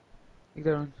 Make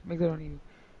that on you.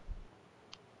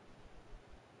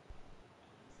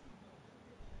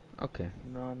 Okay.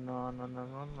 No, no, no, no,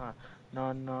 no, no.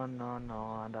 No, no, no,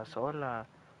 no. Anda sola.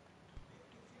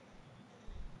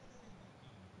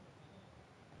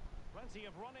 Plenty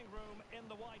of running room in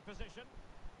the wide position.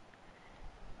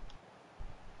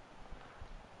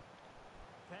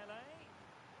 Pele.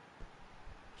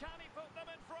 Can he put them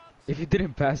in front? If you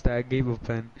didn't pass that, I gave up,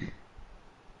 pen.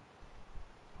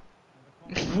 And the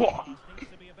quality of the What? pass needs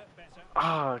to be a bit better.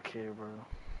 Ah, okay, bro.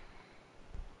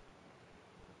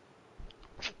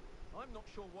 I'm not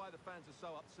sure why the fans are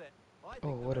so upset. I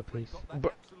Oh, think the what a referee pace. got that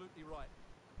But, absolutely right.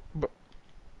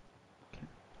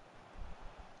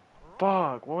 Right.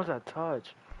 fuck, what was that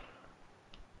touch?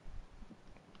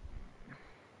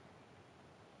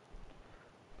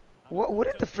 And a What good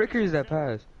in the fricker is that interception.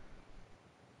 pass?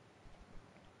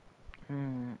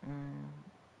 Mm, mm,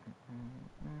 mm,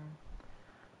 mm.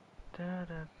 Da,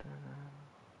 da, da, da.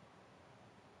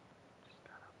 Just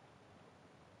gotta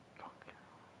fuck.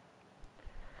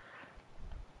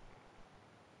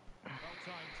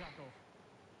 Well-timed tackle.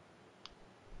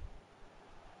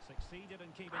 Succeeded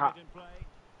in keeping Ha. it in play.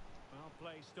 Well,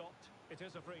 play stopped. It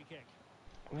is a free kick.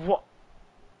 What?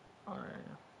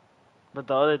 Alright. But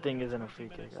the other We thing have isn't a 20 free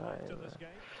kick. minutes left in this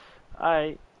game.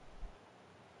 Alright.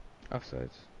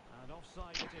 Offsides. And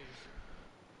offside it is.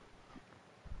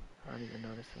 I don't even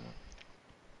notice that.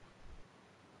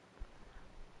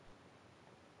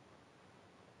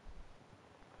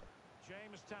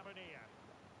 James Tavernier.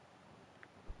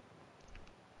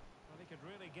 Well, he could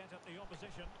really get at the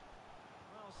opposition.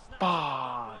 Well, snatching at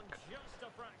that one Fuck. just a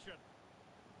fraction.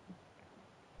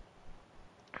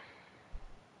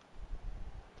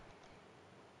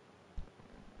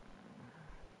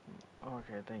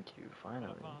 Okay, thank you.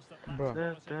 Well, a Finally. pass that lacks Bro.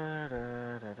 Da, quality. da,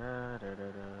 da, da, da, da,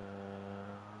 da, da.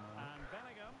 And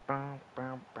Bellingham. Bum,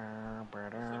 bum, bum, ba,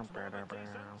 This da, looks ba, more da, than ba.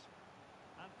 decent.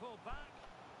 And pulled back.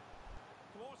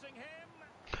 Thwarting him.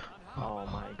 And how Oh about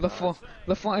my that for a god. Lafont. save?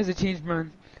 Lafont is a changed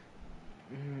man.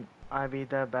 I beat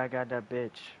that bad guy, that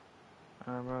bitch.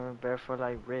 I'm running barefoot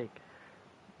like Rick.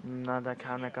 Not the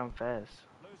kind to Digne. confess.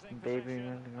 Losing Baby,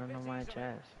 possession a bit on my easily.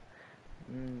 chest.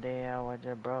 Day I was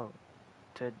just broke.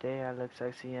 Today I look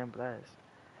sexy and blessed.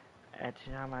 At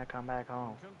the time I come back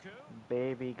home. Nkunku.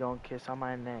 Baby gon' kiss on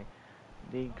my neck.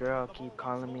 The Knocking girl on the keep ball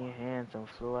once calling me more. handsome.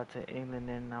 Flew out to England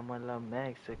and I'ma love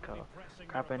Really Mexico.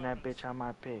 pressing their Crapping that opponents. bitch on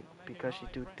my pick Well, making because she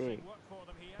high too thick. pressing work for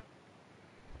them here.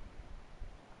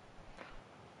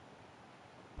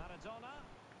 Maradona.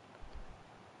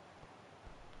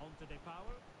 On to De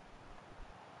Paul.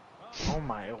 Oh, Oh a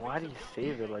my, brilliant why piece do of you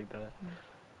save it goalkeeping. like that?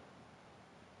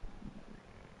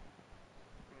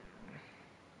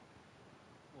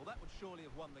 Well, that would surely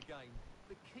have won the game.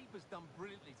 The keeper's done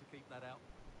brilliantly to keep that out.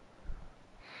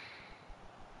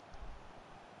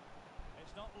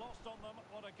 It's not lost on them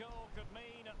what a goal could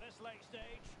mean at this late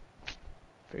stage.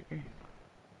 Fricker.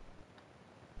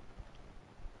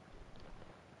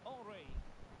 Henry.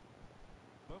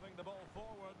 Moving the ball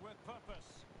forward with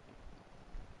purpose.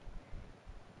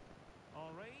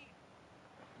 Henry.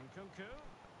 Nkunku.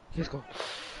 Let's go.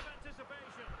 Terrific piece of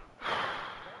anticipation.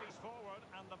 Bodies forward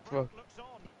and the break Fuck. looks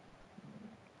on.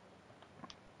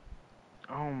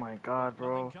 Oh my But god,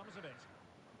 nothing bro. comes of it.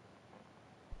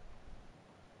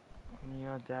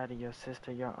 Your daddy, your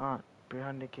sister, your aunt.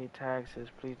 300k taxes,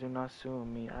 please do not sue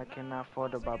me. I And cannot now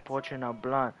afford to passing buy it portion of through.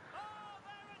 blunt. Oh,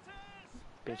 there it is!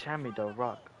 Bitch, hand me the Incredible!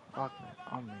 rock How me,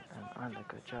 about on me, this and for I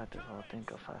look guts and attractive. I'll think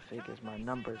courage? of 5 figures. Can My they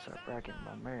see numbers this are out bragging,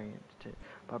 now?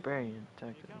 barbarian,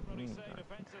 Well, you Texas. can't really say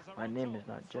defences are My on name top. is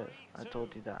not Jeff. I 3-2.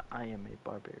 told you that I am a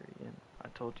barbarian. I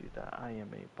told you that I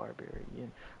am a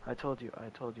barbarian. I told you, I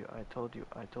told you, I told you,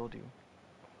 I told you.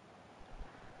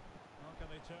 How can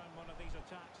they turn one of these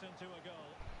attacks into a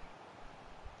goal?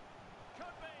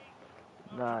 Could be.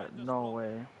 Oh, That, tremendous no block.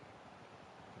 way.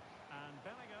 And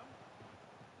Bellingham.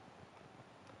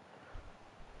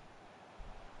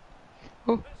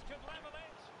 Oh. This could level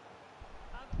it.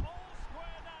 And all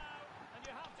square now. And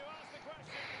you have to ask the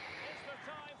question, is there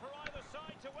time for either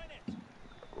side to win it?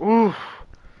 Oof.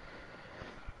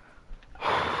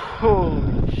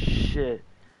 Holy shit.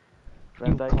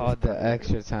 Van You Dijk is called the tired.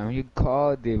 extra time. You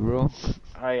called it, bro.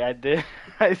 I did.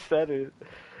 I said it.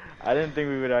 I didn't think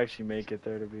we would actually make it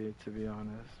there to be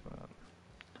honest. But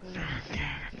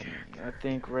I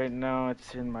think right now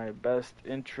it's in my best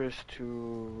interest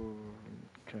to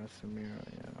Casemiro,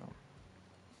 you know.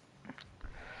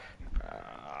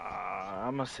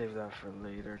 I'm gonna save that for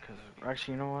later, cause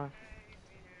actually, you know what?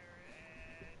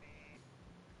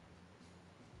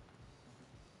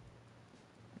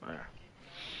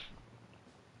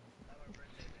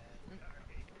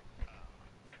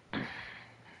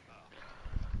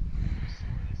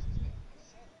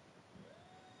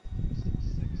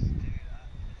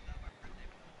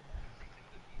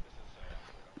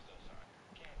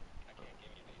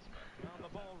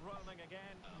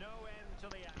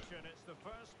 It's the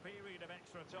first period of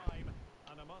extra time,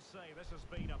 and I must say this has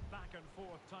been a back and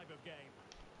forth type of game.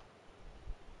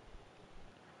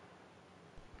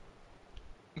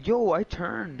 Yo, I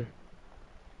turned.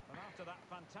 And after that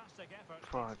fantastic effort,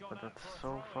 Fuck, it's gone but out that's for a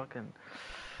so throw-in. fucking.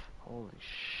 Holy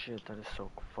shit, that is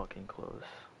so fucking close.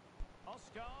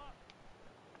 Oscar.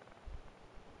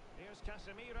 Here's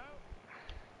Casemiro.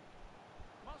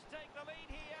 Must take the lead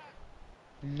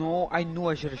here. No, I knew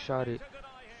I should have shot it.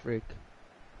 Frick.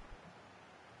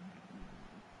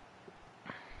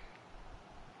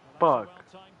 Fuck.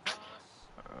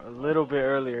 A little bit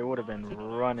earlier, it would have been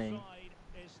running.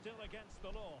 Is still against the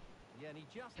law. Yeah, and he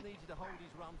just needed to hold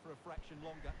his run for a fraction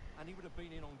longer, and he would have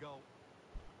been in on goal.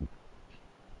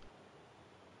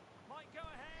 Might go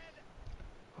ahead.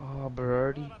 Oh,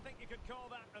 birdie. Well, I think you could call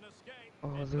that an escape.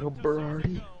 Oh, It little looked a certain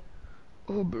birdie. goal.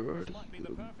 Oh, This birdie. might be the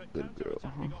perfect Good girl.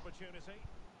 counter-attacking opportunity.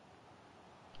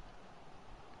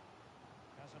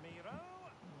 Casemiro.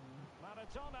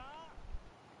 Maradona.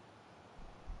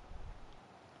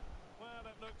 Well,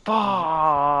 it looks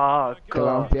Fuck!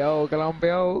 Calampeado,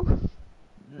 calampeado.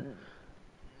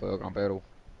 Pero campero.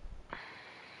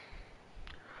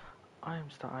 I'm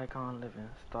the icon living.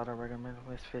 Thought I recommend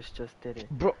Miss Fish just did it.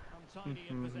 Bro. untidy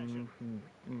in possession.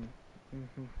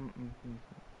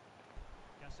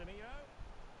 Casemiro.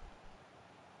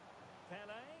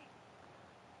 Pele.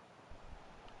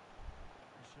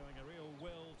 Showing a real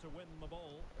will to win the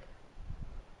ball.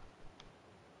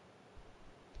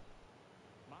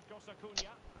 Marcos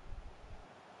Acuna.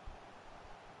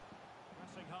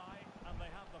 Pressing high, and they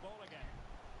have the ball again.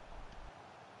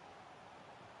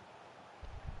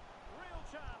 Real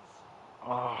chance.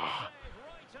 Oh, Save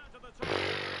right out of the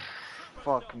top.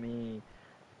 fuck me.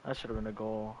 That should have been a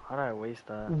goal. How did I waste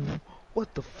that?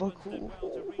 What the fuck? Who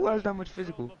has that much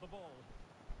physical? Can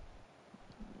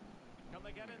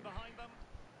they get in behind them?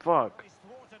 Fuck.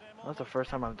 That's the first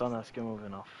time I've done that skill move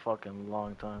in a fucking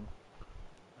long time.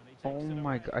 Oh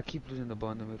my god, I keep losing the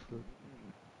ball in the midfield.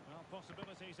 Well,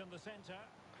 possibilities in the centre.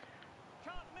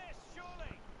 Can't miss,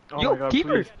 surely. Oh Yo, my god, keeper!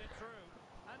 please. Get it through.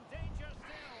 And danger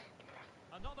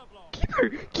still. Another block.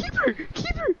 Keeper!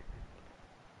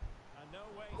 And no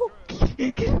way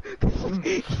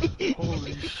through.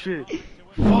 Holy shit.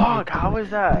 Fuck, how is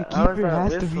that? How is keeper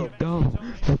that has to be whistle?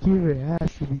 dumb. The keeper has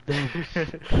to be dumb.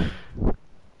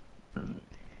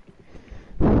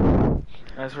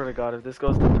 I swear to God, if this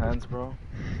goes to pens, bro.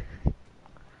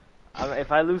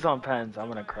 If I lose on pens, I'm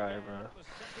gonna cry, bro.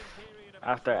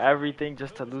 After everything,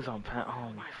 just to lose on pen. Oh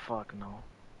my fuck, no.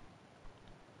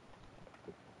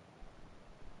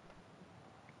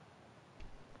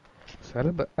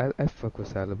 Saliba, I fuck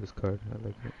with Saliba's card. I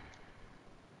like it.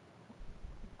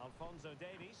 Alphonso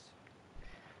Davies.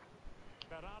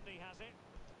 Berardi has it.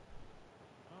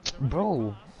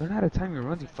 Bro, learn how to time your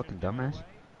runs, you fucking dumbass.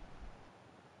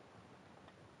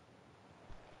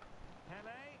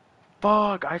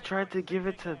 Fuck, I tried to give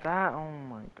it to that. Oh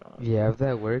my god. Yeah, if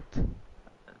that worked,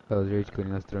 I was rage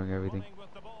quitting us throwing everything.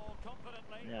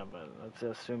 Yeah, but that's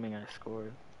assuming I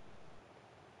scored.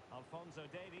 Alphonso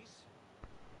Davies.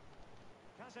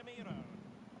 Casemiro.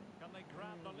 Can they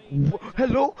grab the lead?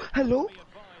 Hello? Be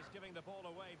advised giving the ball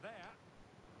away there.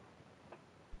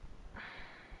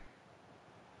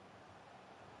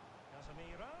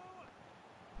 Casemiro.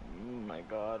 Oh my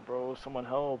god, bro. Someone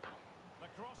help. The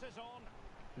cross is on.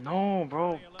 No,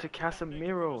 bro. To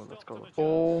Casemiro. Let's go.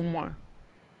 Oh my.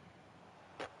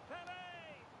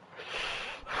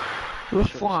 Should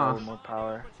have showed more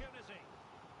power.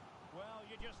 Well,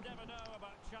 you just never know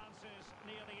about chances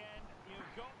near the end.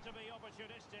 You've got to be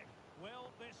opportunistic. Will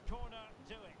this corner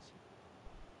do it?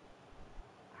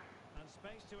 And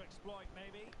space to exploit,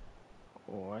 maybe.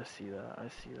 Oh, I see that. I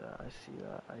see that. I see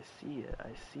that. I see it.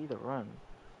 I see the run.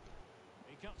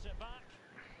 He cuts it back.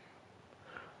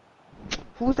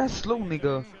 Who's that slow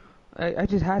nigga? I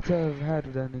just had to have had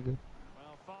that nigga.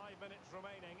 Well, 5 minutes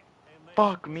remaining in this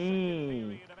Fuck second me.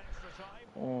 period of extra time.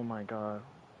 Oh my god.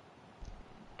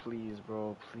 Please,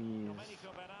 bro. Please.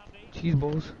 Cheese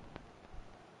balls.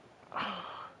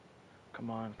 Come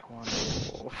on, come on.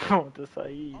 Oh, the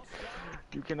Saeed.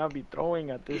 You cannot be throwing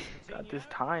at this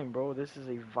time, bro. This is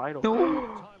a vital. No.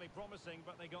 Highly promising,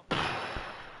 but they got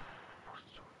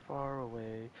So far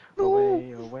away. No.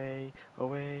 Away.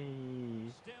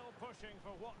 still pushing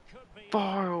for what could be.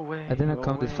 Far away. I didn't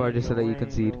come this far just so that you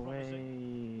concede.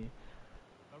 Away.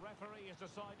 The referee has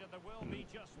decided there will be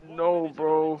just 1 No, minute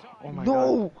bro. of time. Oh my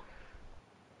No.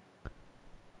 god.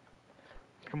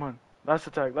 Come on. Last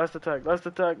attack.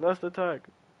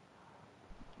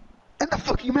 In the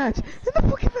fucking match! In the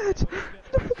fucking match!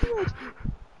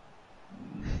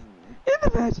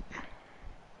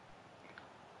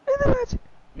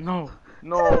 No,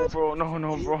 no, bro, no,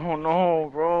 no, bro, no,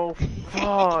 bro.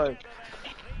 Fuck.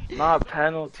 Not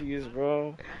penalties,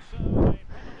 bro. And so a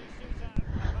penalty shootout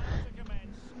about to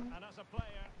commence. And as a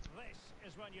player, this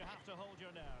is when you have to hold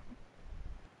your nerve.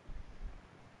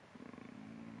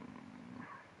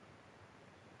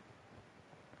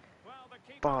 Well, the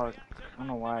keeper Fuck. reacted I don't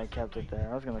know why I kept it magnificently.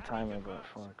 there. I was gonna And he time it, but converts.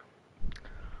 fuck.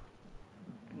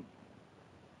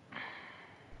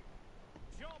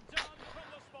 Job done from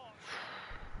the spot.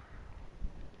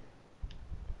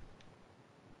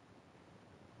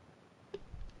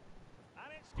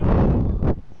 And it's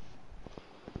gone.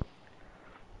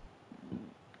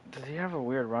 Does he have a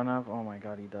weird run up? Oh my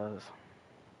god, he does.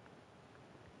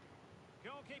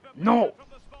 Goalkeeper No! cleared from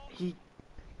the spot. He.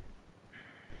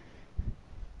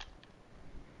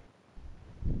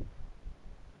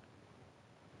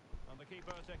 And the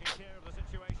keeper taking care of the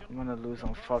situation. I'm gonna lose The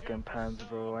on pressure fucking is pens, so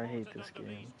bro. I hate important this under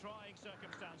these game. trying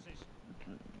circumstances.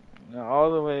 No,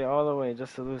 all the way,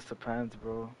 just to lose to pens,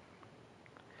 bro.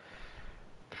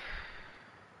 It's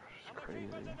And the crazy.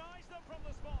 keeper denies them from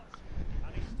the spot.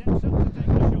 And he steps up to take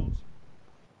the shot.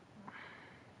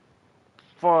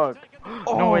 He's Fuck. taken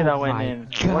the No way Oh that went my in.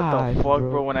 What the god, fuck, bro.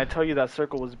 bro? When I tell you that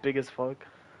circle was big as fuck.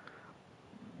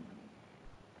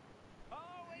 Oh,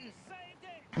 he saved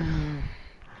it.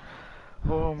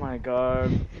 Oh my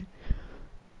god.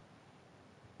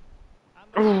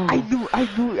 And the I Oh, knew,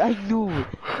 I knew, I knew.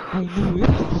 I knew it.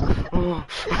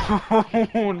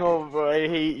 oh no, bro. I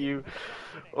hate you. shot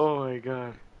finished. Oh my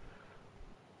god.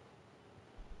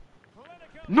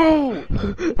 Clinical No!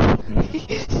 preparation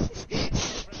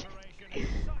is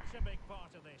such a big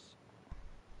part of this.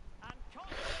 And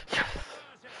confidently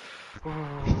converted.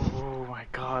 Oh my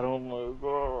god, oh my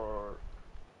god.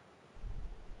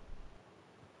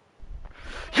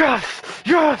 Yes!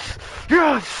 Yes!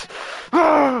 Yes!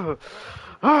 Oh,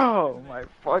 oh my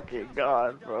fucking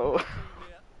god, bro.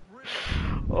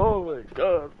 Oh my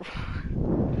god.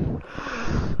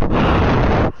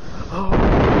 Oh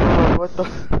my god, what the?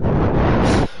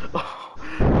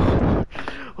 Oh,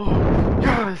 oh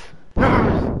yes!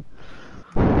 Yes!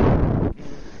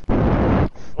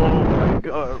 Oh my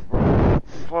god, bro.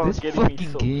 Fuck, This getting me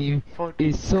fucking so game fucking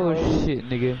is so tight. shit,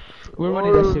 nigga. We're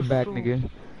running that Oh, shit back, so nigga.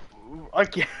 I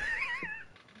can't.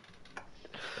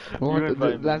 You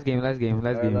invite me. Last game, last game,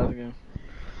 last Alright, last game. game.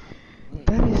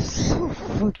 That is so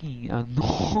fucking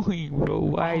annoying, bro.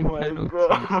 Oh Why my penalties?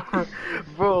 bro,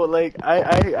 bro, like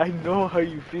I know how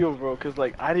you feel, bro. Cause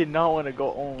like I did not want to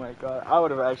go. Oh my god, I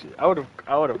would have raged.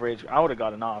 I would have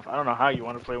gotten off. I don't know how you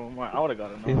want to play one more. I would have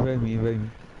gotten off. Invite me, invite me.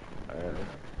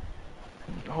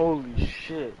 Holy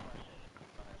shit.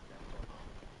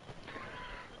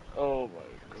 Oh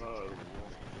my god, bro.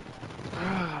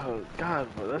 Oh,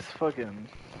 god, bro, that's fucking.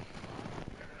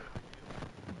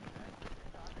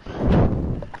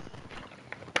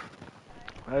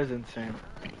 That is insane.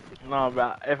 No,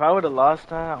 but if I would have lost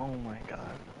that, oh my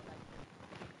god.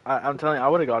 I'm telling you, I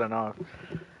would have gotten off.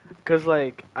 Cause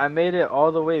like I made it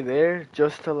all the way there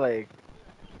just to like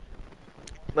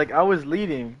I was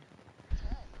leading.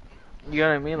 You know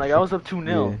what I mean? Like I was up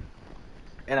 2-0 Yeah.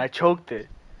 and I choked it.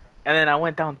 And then I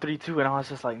went down 3-2 and I was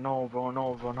just like, no bro,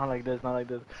 not like this, not like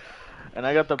this. And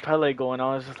I got the Pele going,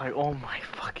 I was just like, oh my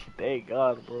fucking thank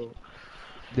God, bro.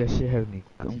 That shit has me.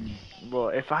 Bro,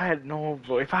 if I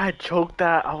had choked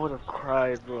that, I would have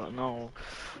cried, bro. No.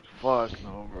 Fuck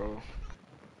no, bro.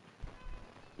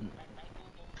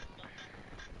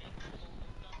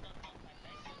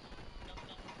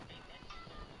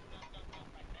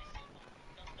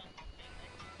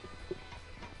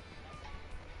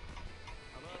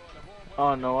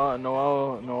 Oh,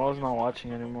 Noah's not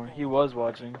watching anymore. He was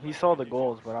watching. He saw the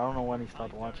goals, but I don't know when he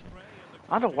stopped watching.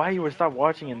 I don't know why he would stop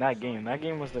watching in that game. That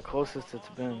game was the closest it's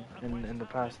been in the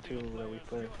past two that we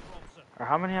played. Or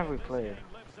how many have we played?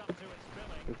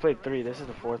 We played 3. This is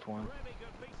the 4th one.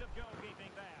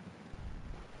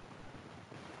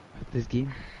 This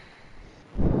game?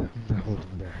 I'm not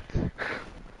holding back.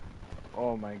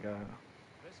 Oh my god.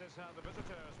 This is how the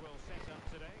visitors will set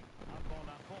up today. Up on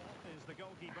that ball is the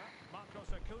goalkeeper.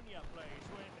 Marcos Acuna plays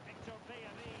with Hector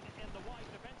Bellerin in the wide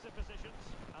defensive positions.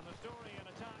 And the story in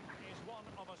attack is one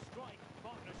of a strike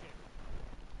partnership.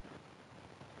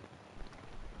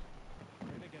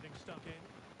 Really getting stuck in.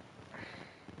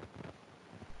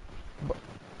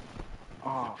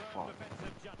 Oh Superb fuck.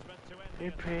 defensive judgment to end the Hey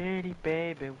attack. pretty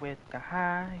baby with the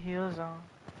high heels on.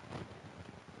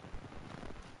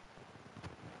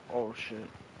 Oh shit.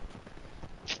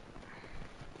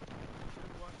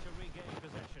 Good work to regain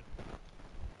possession.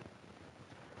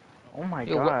 Oh my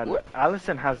Yo, god. what?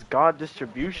 Allison has God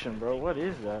distribution, bro. What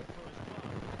is that? For his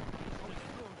club. He's going to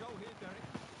score a goal here, Derek.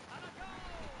 And a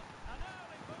goal!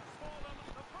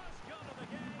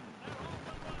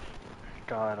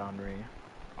 God, Henri.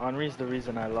 Henri's the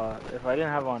reason I lost. If I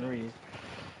didn't have Henri,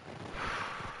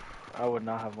 I would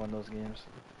not have won those games.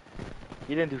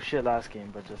 He didn't do shit last game,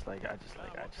 but I just like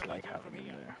having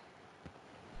him there.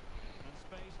 And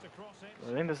space to cross I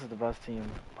it. think this is the best team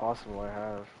possible I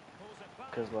have. Pulls it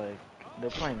back. Cause like, they're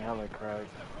Oh, playing hella he crap.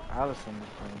 finds the cross Allison is ball.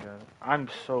 playing good. I'm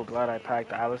so glad I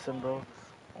packed Allison, bro.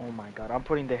 Oh my god, I'm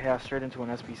putting De Gea straight into an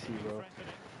SBC, bro.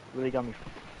 Really got me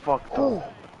fucked up. Oh,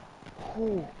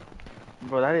 oh.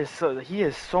 Bro, that is so, he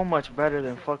is so much better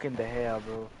than fucking De Gea,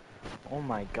 bro. Oh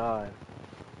my god.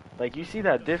 Like, you see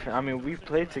that difference? I mean, we've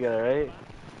played together, right?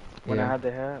 When I Yeah. had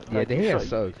De Gea. Yeah, Like, the you hair saw,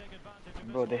 sucks.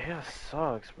 bro, De Gea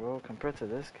sucks, bro, compared to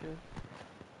this kid.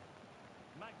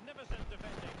 Magnificent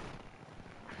defending.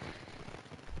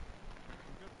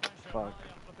 Good pressure Fuck. high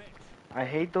up the pitch. I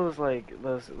hate those, like,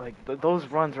 those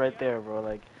runs right there, bro.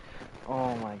 Like,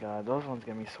 oh my god, those ones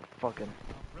get me so fucking. A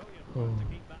brilliant Oh. work to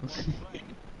keep that ball in play.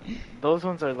 Those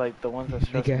ones are like the ones that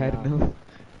stress Nigga me had out. enough. An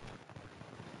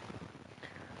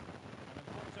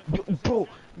important Yo, bro,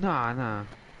 interception. nah.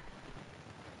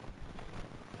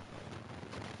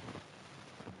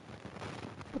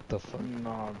 What the fuck?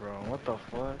 No, bro, what the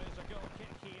fuck? There is a goal kick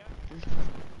here.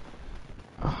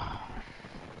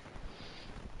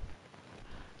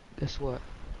 Guess what?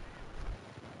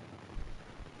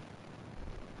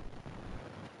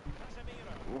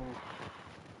 Casemiro. Oof.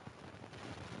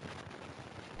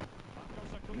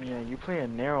 Marcos Acuna. Yeah, you play a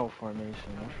narrow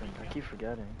formation. I keep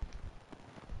forgetting.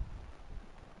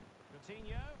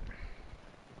 Coutinho.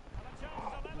 And a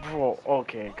chance to level Bro, it.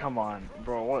 okay, Oh, come it's a on,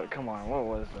 bro. crucial What? Come on, chance. what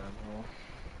was that, bro?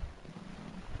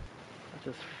 I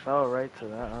just fell right to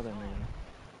that other nigga.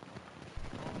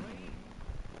 Henri.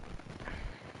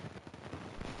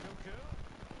 Cuckoo.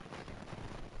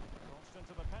 Crossed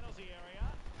into the penalty area.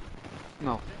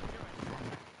 No. Dangerous.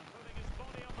 And putting his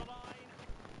body on the line.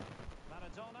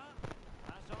 Maradona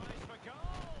has eyes for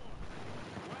goal.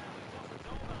 Well, it wasn't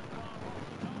all that far off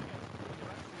the target.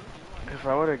 You're absolutely right. If I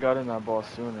would have gotten that ball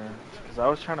sooner, because I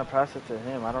was trying to pass it to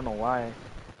him. I don't know why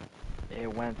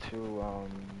it went to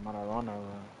Maradona.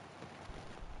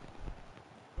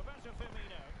 Roberto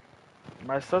Firmino.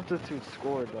 My substitute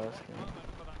scored last game Moment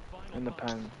for that final in the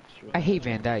pass. pen. Shoot. I hate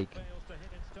Van Dyke. Fails to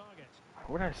hit its target.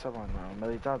 Who did I sub on now?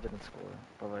 Militao didn't score,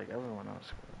 but like everyone else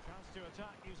scored. Chance to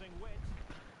attack using wit.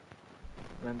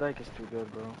 Van Dyke is too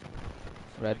good, bro.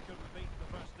 Red. They couldn't beat the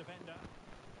first defender.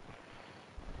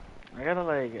 I gotta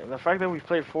like the fact that we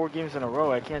played 4 games in a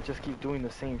row. I can't just keep doing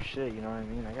the same shit. You know what I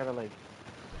mean? I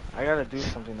gotta do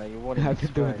something that you wouldn't I've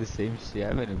been doing expect. the same shit.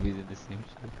 I've been abusing the same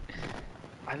shit.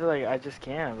 I feel like I just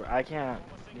can't. I can't.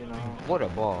 You know, What a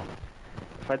ball.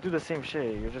 if I do the same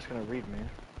shit, you're just gonna read me.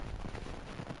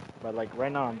 But like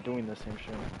right now, I'm doing the same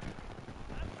shit.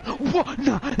 What?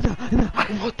 Nah.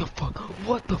 What the fuck?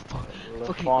 What the fuck?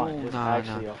 Fucking. Oh, LaFont is nah.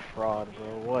 actually a fraud, bro.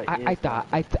 What is I that?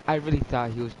 thought, I really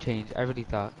thought he was changed. I really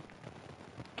thought.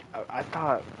 I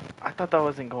thought that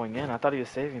wasn't going in. I thought he was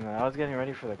saving that. I was getting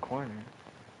ready for the corner.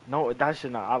 No, that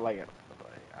should not. I like it.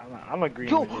 I'm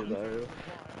agreeing Yo! with you though.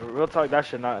 Real talk,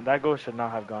 that goal should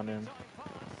not have gone in.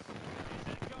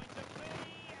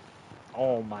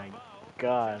 Oh my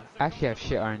god. I actually have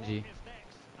shit RNG.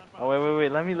 Oh wait.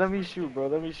 Let me shoot, bro.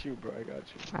 Let me shoot, bro. I got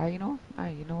you. You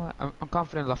know what? I'm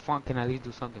confident LaFont can at least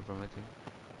do something from it.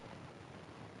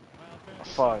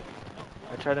 Fuck.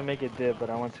 I tried to make it dip, but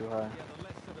I went too high.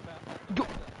 Yo!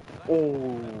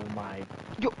 Oh my.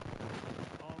 Yo!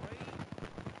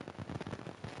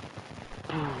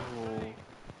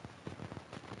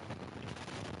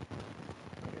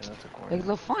 Okay, that's a corner. Like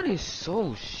LaFont is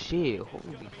so shit.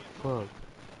 Holy fuck.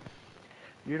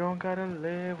 You don't gotta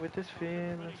live with this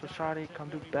feeling, so shawty, come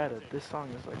do better. This song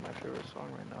is like my favorite song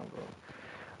right now, bro.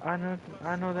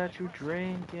 I know that you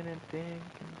drinking and thinking.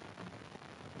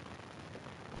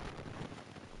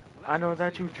 I know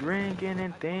that you drinking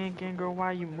and thinking, girl,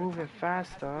 why you moving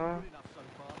faster?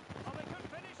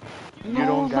 You No,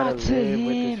 don't gotta not to live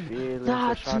with this him. feeling, so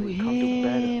Not to shawty, come do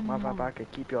better. him. My papa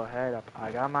could keep your head up.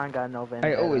 I got mine, got no I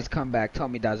vendetta. always come back. Tell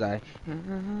me, does I?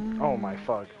 Oh my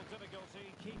fuck.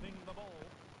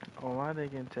 Oh, why they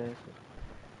getting tasted?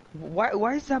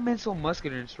 Why is that man so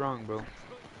muscular and strong, bro?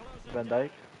 Van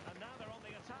Dyke?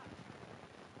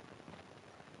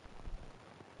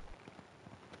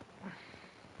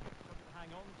 Hang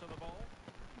on to the ball.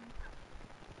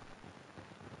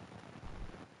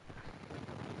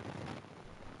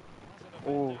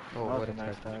 Ooh, Oh, that was what a a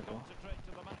nice tackle. tackle. Concentrate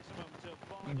to the maximum to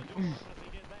bar the door as he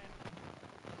did then.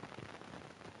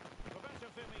 Roberto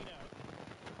Firmino.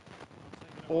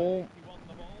 Taken away. Oh. He won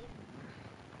the ball.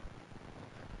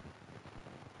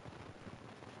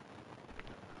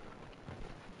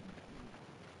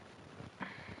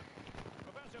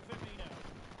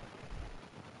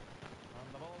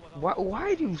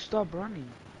 Why do you stop running?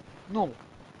 No.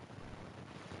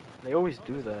 They always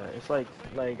do that. It's like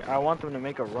I want them to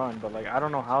make a run, but like I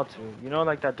don't know how to. You know,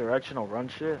 like that directional run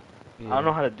shit. I don't Yeah.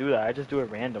 know how to do that. I just do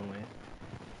it randomly.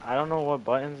 I don't know what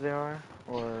buttons they are,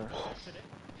 or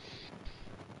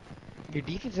Your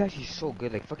defense is actually so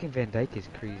good. Like fucking Van Dyke is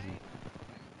crazy.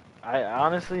 I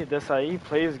honestly, Desai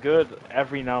plays good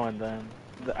every now and then.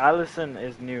 The Allison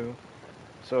is new,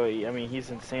 so I mean he's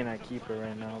insane at keeper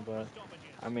right now. But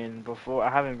I mean before I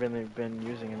haven't really been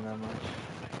using him that much.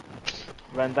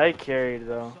 Van Dyke carried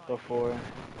though before.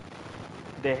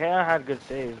 De Gea had good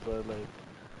saves, but like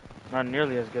not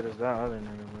nearly as good as that other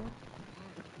nigga, bro.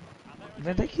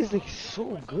 Van Dyke is like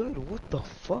so good. What the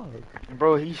fuck?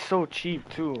 Bro, he's so cheap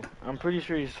too. I'm pretty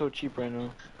sure he's so cheap right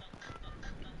now.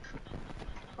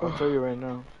 I'll tell you right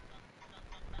now.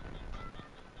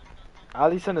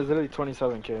 Alisson is literally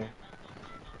 27k,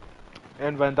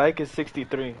 and Van Dyke is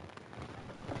 63.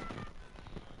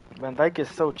 Van Dyke is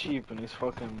so cheap, and he's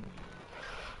fucking.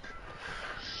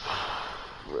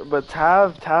 But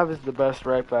Tab is the best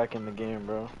right back in the game,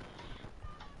 bro.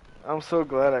 I'm so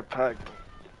glad I packed.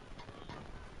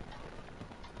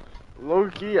 Low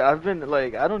key, I've been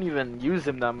like, I don't even use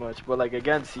him that much, but like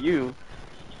against you,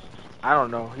 I don't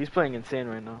know. He's playing insane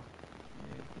right now.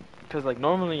 Cause like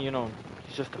normally, you know,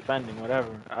 he's just defending,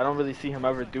 whatever. I don't really see him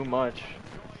ever do much.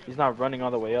 He's not running all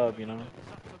the way up, you know.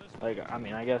 Like, I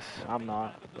mean, I guess I'm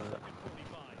not,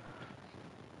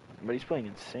 but he's playing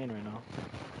insane right now.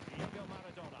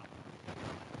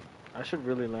 I should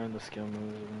really learn the skill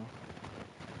moves, you know,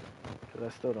 cause I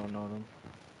still don't know them.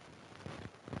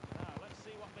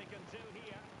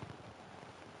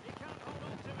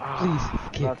 Please, Ah,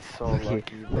 okay, that's so lucky,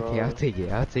 lucky, lucky. I'll bro. take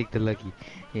it. I'll take the lucky.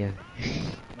 Yeah.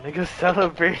 Nigga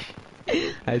celebrate.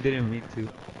 I didn't mean to.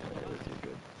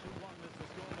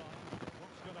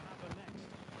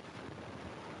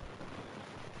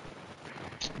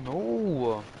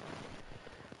 No.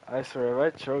 I swear,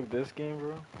 if I choke this game,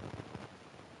 bro.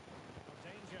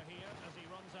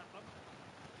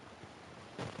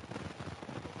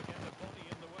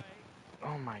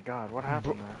 Oh my god, what Bro.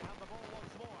 happened there?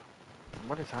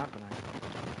 What is happening?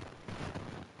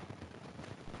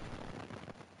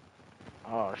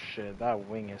 Oh shit, that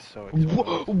wing is so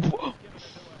exposed.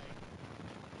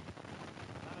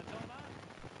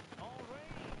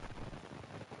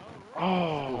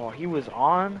 Oh, he was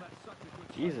on?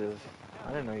 Jesus, I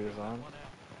didn't know he was on.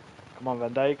 Come on,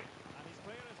 Van Dyke.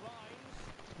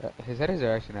 His headers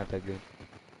are actually not that good.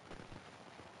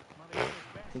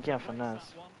 He can't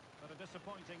finesse.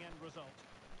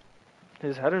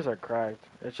 His headers are cracked.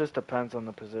 It just depends on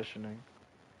the positioning.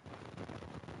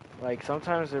 Like,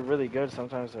 sometimes they're really good,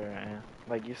 sometimes they're eh.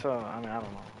 Like, you saw, I mean, I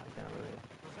don't know. I can't really.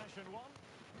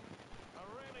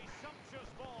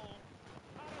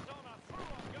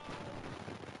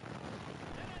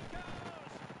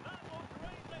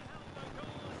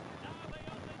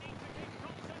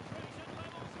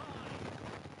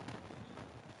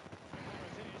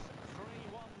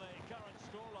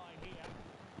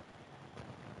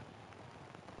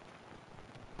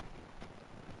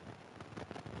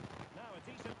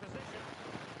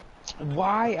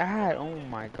 Why I had? Oh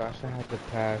my gosh, I had to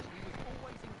pass.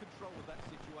 Always in control of that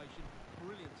situation.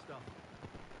 Brilliant stuff.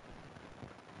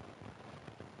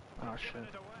 Oh shit.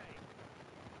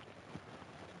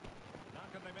 How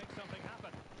can they make something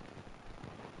happen?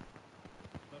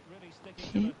 But really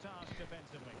sticking to the task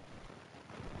defensively.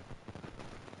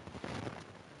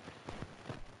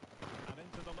 And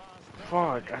into the last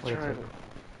Fuck, I What a tried. tackle.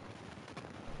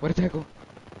 What a tackle.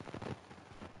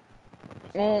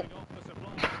 Oh.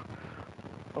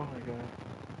 Oh my god.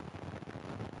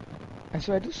 I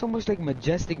swear I do so much like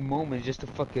majestic moments just to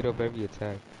fuck it up every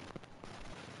attack.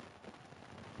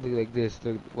 Look like this.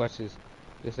 Look, watch this.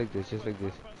 Just like this. Just like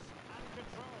this.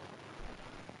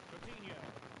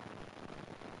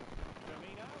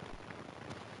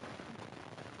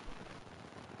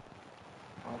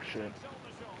 Oh shit.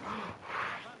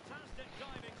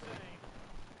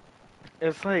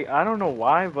 It's like, I don't know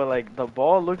why, but like the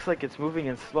ball looks like it's moving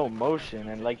in slow motion,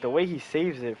 and like the way he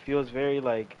saves it feels very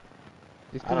like,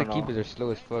 Just I cause the don't know. keepers are slow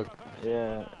as fuck.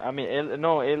 Yeah, I mean,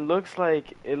 no, it looks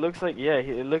like, yeah,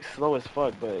 it looks slow as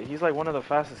fuck, but he's like one of the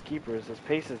fastest keepers. His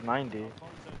pace is 90.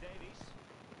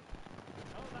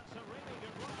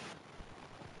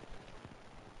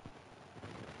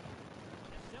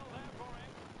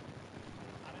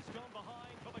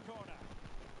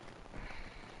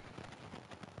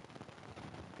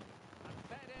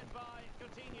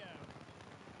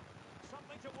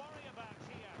 Something to worry about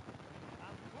here.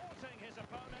 And thwarting his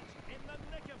opponent in the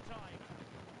nick of time.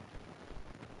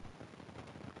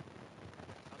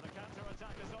 And the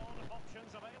counter-attack is on.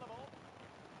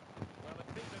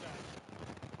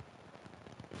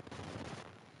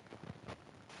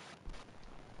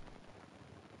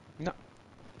 No.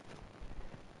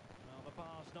 Well, the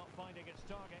pass not finding its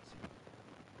target.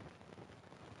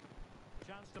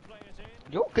 Chance to play it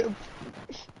in. You okay?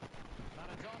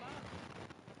 Maradona.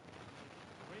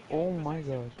 Oh Regain my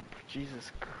possession. gosh.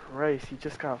 Jesus Christ, he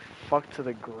just got fucked to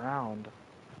the ground. And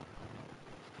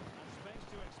space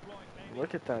to exploit maybe.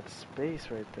 Look at that space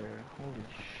right there. Holy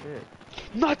shit.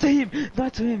 Not to him!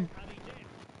 Not to him! And he did.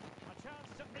 A chance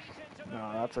to eat into the No,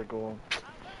 lead. that's a goal. And there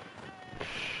it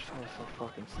is. That was so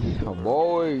fucking Oh stupid, bro.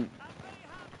 boy! And they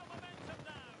have the momentum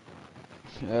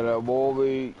now. Hello, boy!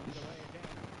 Away again.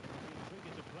 The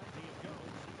intriguing to plenty of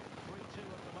goals. 3-2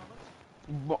 at the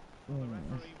moment. Well, the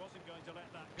referee wasn't going to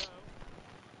let that go.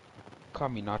 Call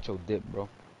me Nacho Dip, bro.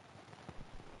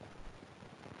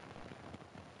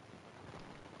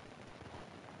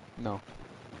 No.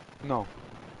 No.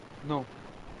 No.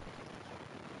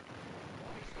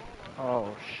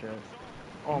 Oh shit.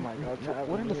 Oh my god, tap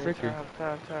What in the in here, fricker?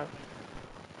 tap.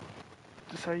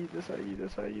 Desai.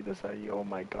 Oh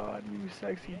my god, you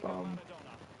sexy Diego bum.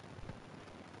 Maradona.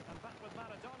 And back with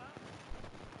Maradona.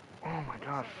 Oh my god,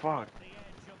 Trying to fuck. put the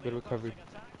edge on Good the recovery. opposing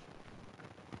attack.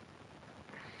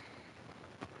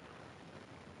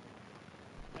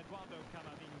 Eduardo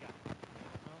Camavinga.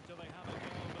 Well, do they have a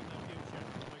goal in the future?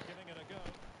 They're giving it a go.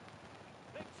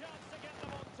 Big chance to get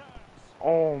them on terms.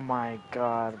 Oh my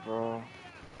god, bro. All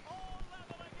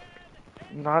level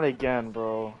again. Not again,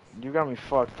 bro. You got me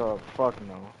fucked up. Fuck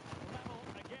no. Level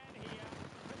again here.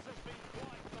 This has been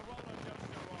quite the roller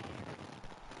coaster ride.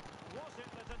 Was it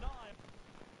the denial?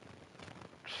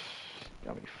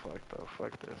 Got me fucked up.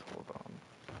 Fuck this. Hold on.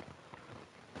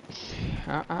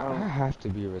 I have to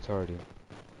be retarded.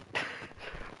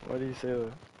 Why do you say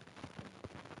that?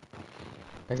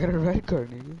 I got a red card,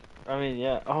 nigga. I mean,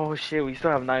 yeah. Oh shit, we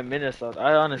still have 9 minutes left.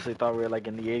 I honestly thought we were like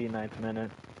in the 89th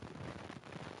minute.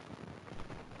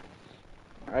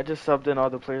 I just subbed in all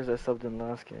the players that subbed in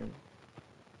last game.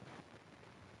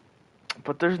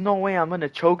 But there's no way I'm gonna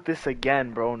choke this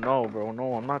again, bro. No, bro.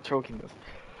 No, I'm not choking this.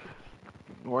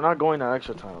 We're not going to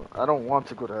extra time. I don't want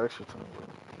to go to extra time, bro.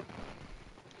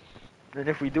 And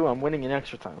if we do, I'm winning in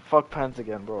extra time. Fuck pens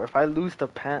again, bro. If I lose the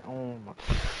pen, oh my.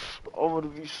 Oh, it'll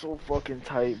be so fucking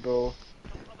tight, bro.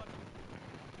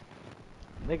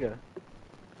 Nigga.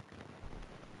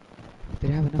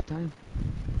 Did I have enough time?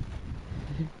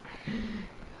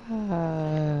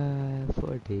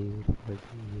 Poor David, poor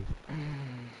David.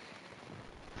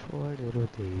 Poor little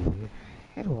David.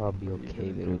 It'll all be What are you okay,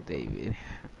 gonna little do, bro? David.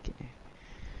 Okay.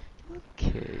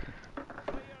 Okay.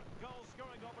 Clear goal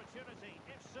scoring opportunity.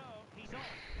 If so, he's on.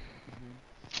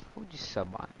 Who'd you sub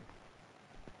on?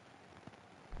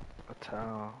 A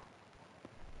towel.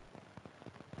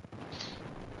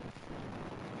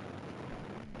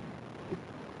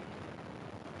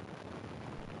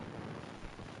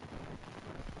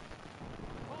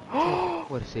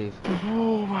 What a save.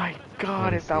 Oh my god,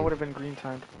 What a if that save. would have been green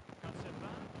timed.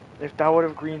 If that would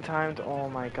have green timed, oh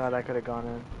my god, I could have gone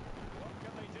in. What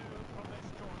can they do from this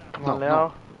corner? Come No, on,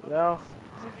 no. Leo. Leo.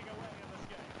 Sitting away in this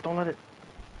game. Don't let it.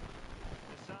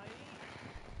 Desai.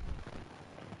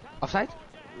 Can they Offside? forge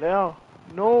ahead? Leo.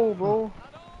 No, Oh. bro. And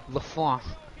all Lafont. the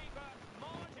goalkeeper.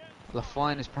 Margin.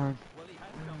 Lafont in his prime. Well, he has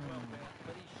done well there,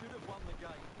 but he should have won the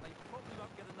game. They probably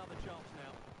won't get another chance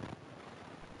now.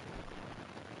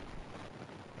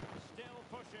 Still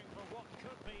pushing for what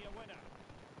could be a winner.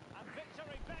 And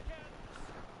victory beckons.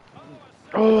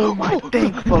 Oh my,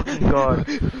 thank fucking god.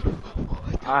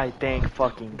 I thank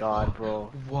fucking god, bro.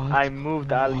 What? I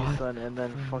moved What? Alisson and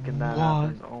then fucking that What?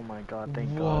 happens. Oh my god,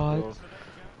 thank god, What? bro.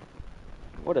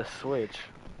 What a switch.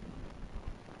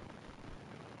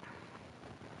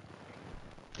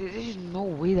 There's no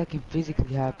way that can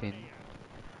physically happen.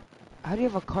 How do you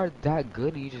have a card that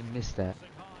good and you just missed that?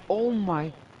 Oh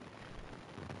my.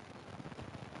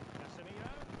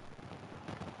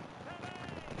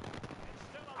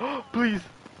 Please.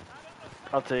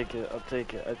 I'll take it.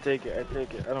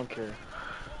 I don't care.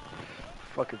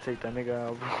 Fucking take that nigga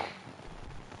out, bro.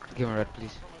 Give him a red,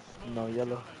 please. No,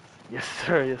 yellow. Yes,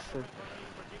 sir. Yes, sir.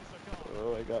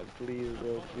 Oh my god, please,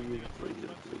 bro. Please, bro.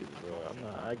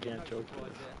 I can't choke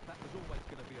this. That was always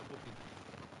going to be a booking.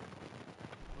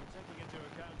 Well, taking into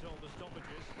account all the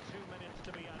stoppages, 2 minutes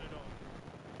to be added on.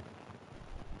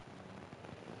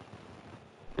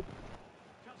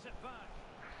 Cuts it back.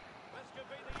 This could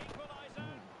be the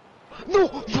equaliser. No!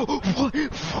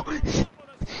 What?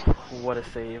 What a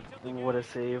save. What a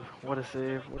save. What a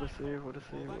save. What a save. What a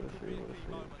save. Well, What that a could be save. a What a key save.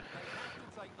 moment. They have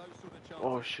to take those sort of chances.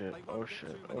 Oh shit. They Oh won't get shit.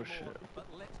 too Oh many more, shit. but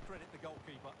let's credit the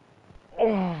goalkeeper.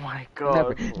 Oh my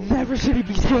Never, god, bro. never should he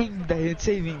be saying that and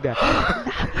saving that.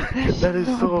 That That should is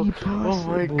not so. be Oh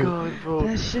my possible. god, bro.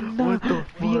 That should What not the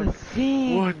be a fuck? What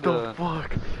thing. the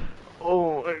fuck?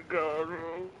 Oh my god,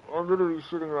 bro. I'm literally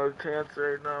shitting my pants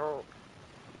right now.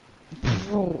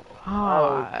 Bro, I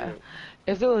don't think.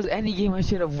 if there was any game I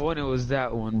should have won, it was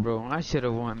that one, bro. I should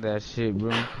have won that shit, bro.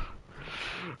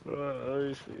 Let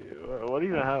me see. What do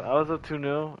you even have? I was up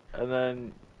 2-0, and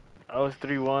then I was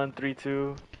 3-1,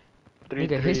 3-2,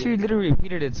 Nigga, 3-3. history literally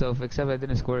repeated itself, except I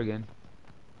didn't score again.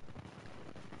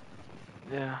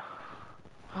 Yeah.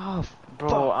 Oh, Bro,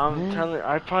 fuck, I'm man. telling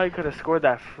I probably could have scored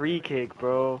that free kick,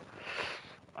 bro.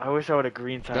 I wish I would have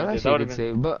green That was timed it. That actually a would have good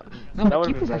been save, but no, that my would have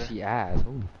been keeper's better. actually ass.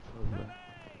 Holy fuck, bro.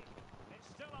 It's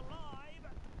still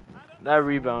alive. And That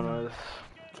rebound was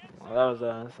well, that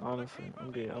was ass, honestly.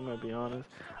 I'm gonna be honest.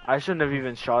 I shouldn't have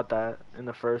even shot that in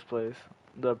the first place.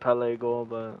 The Pele goal,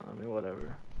 but I mean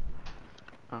whatever.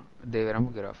 David, I'm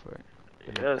gonna get off for it.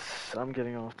 Good night. Yes, I'm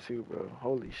getting off too, bro.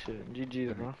 Holy shit. GG's, Good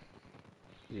night. bro.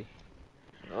 Yeah.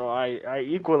 Oh, I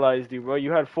equalized you, bro.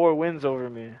 You had 4 wins over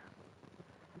me.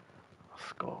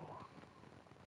 Let's go.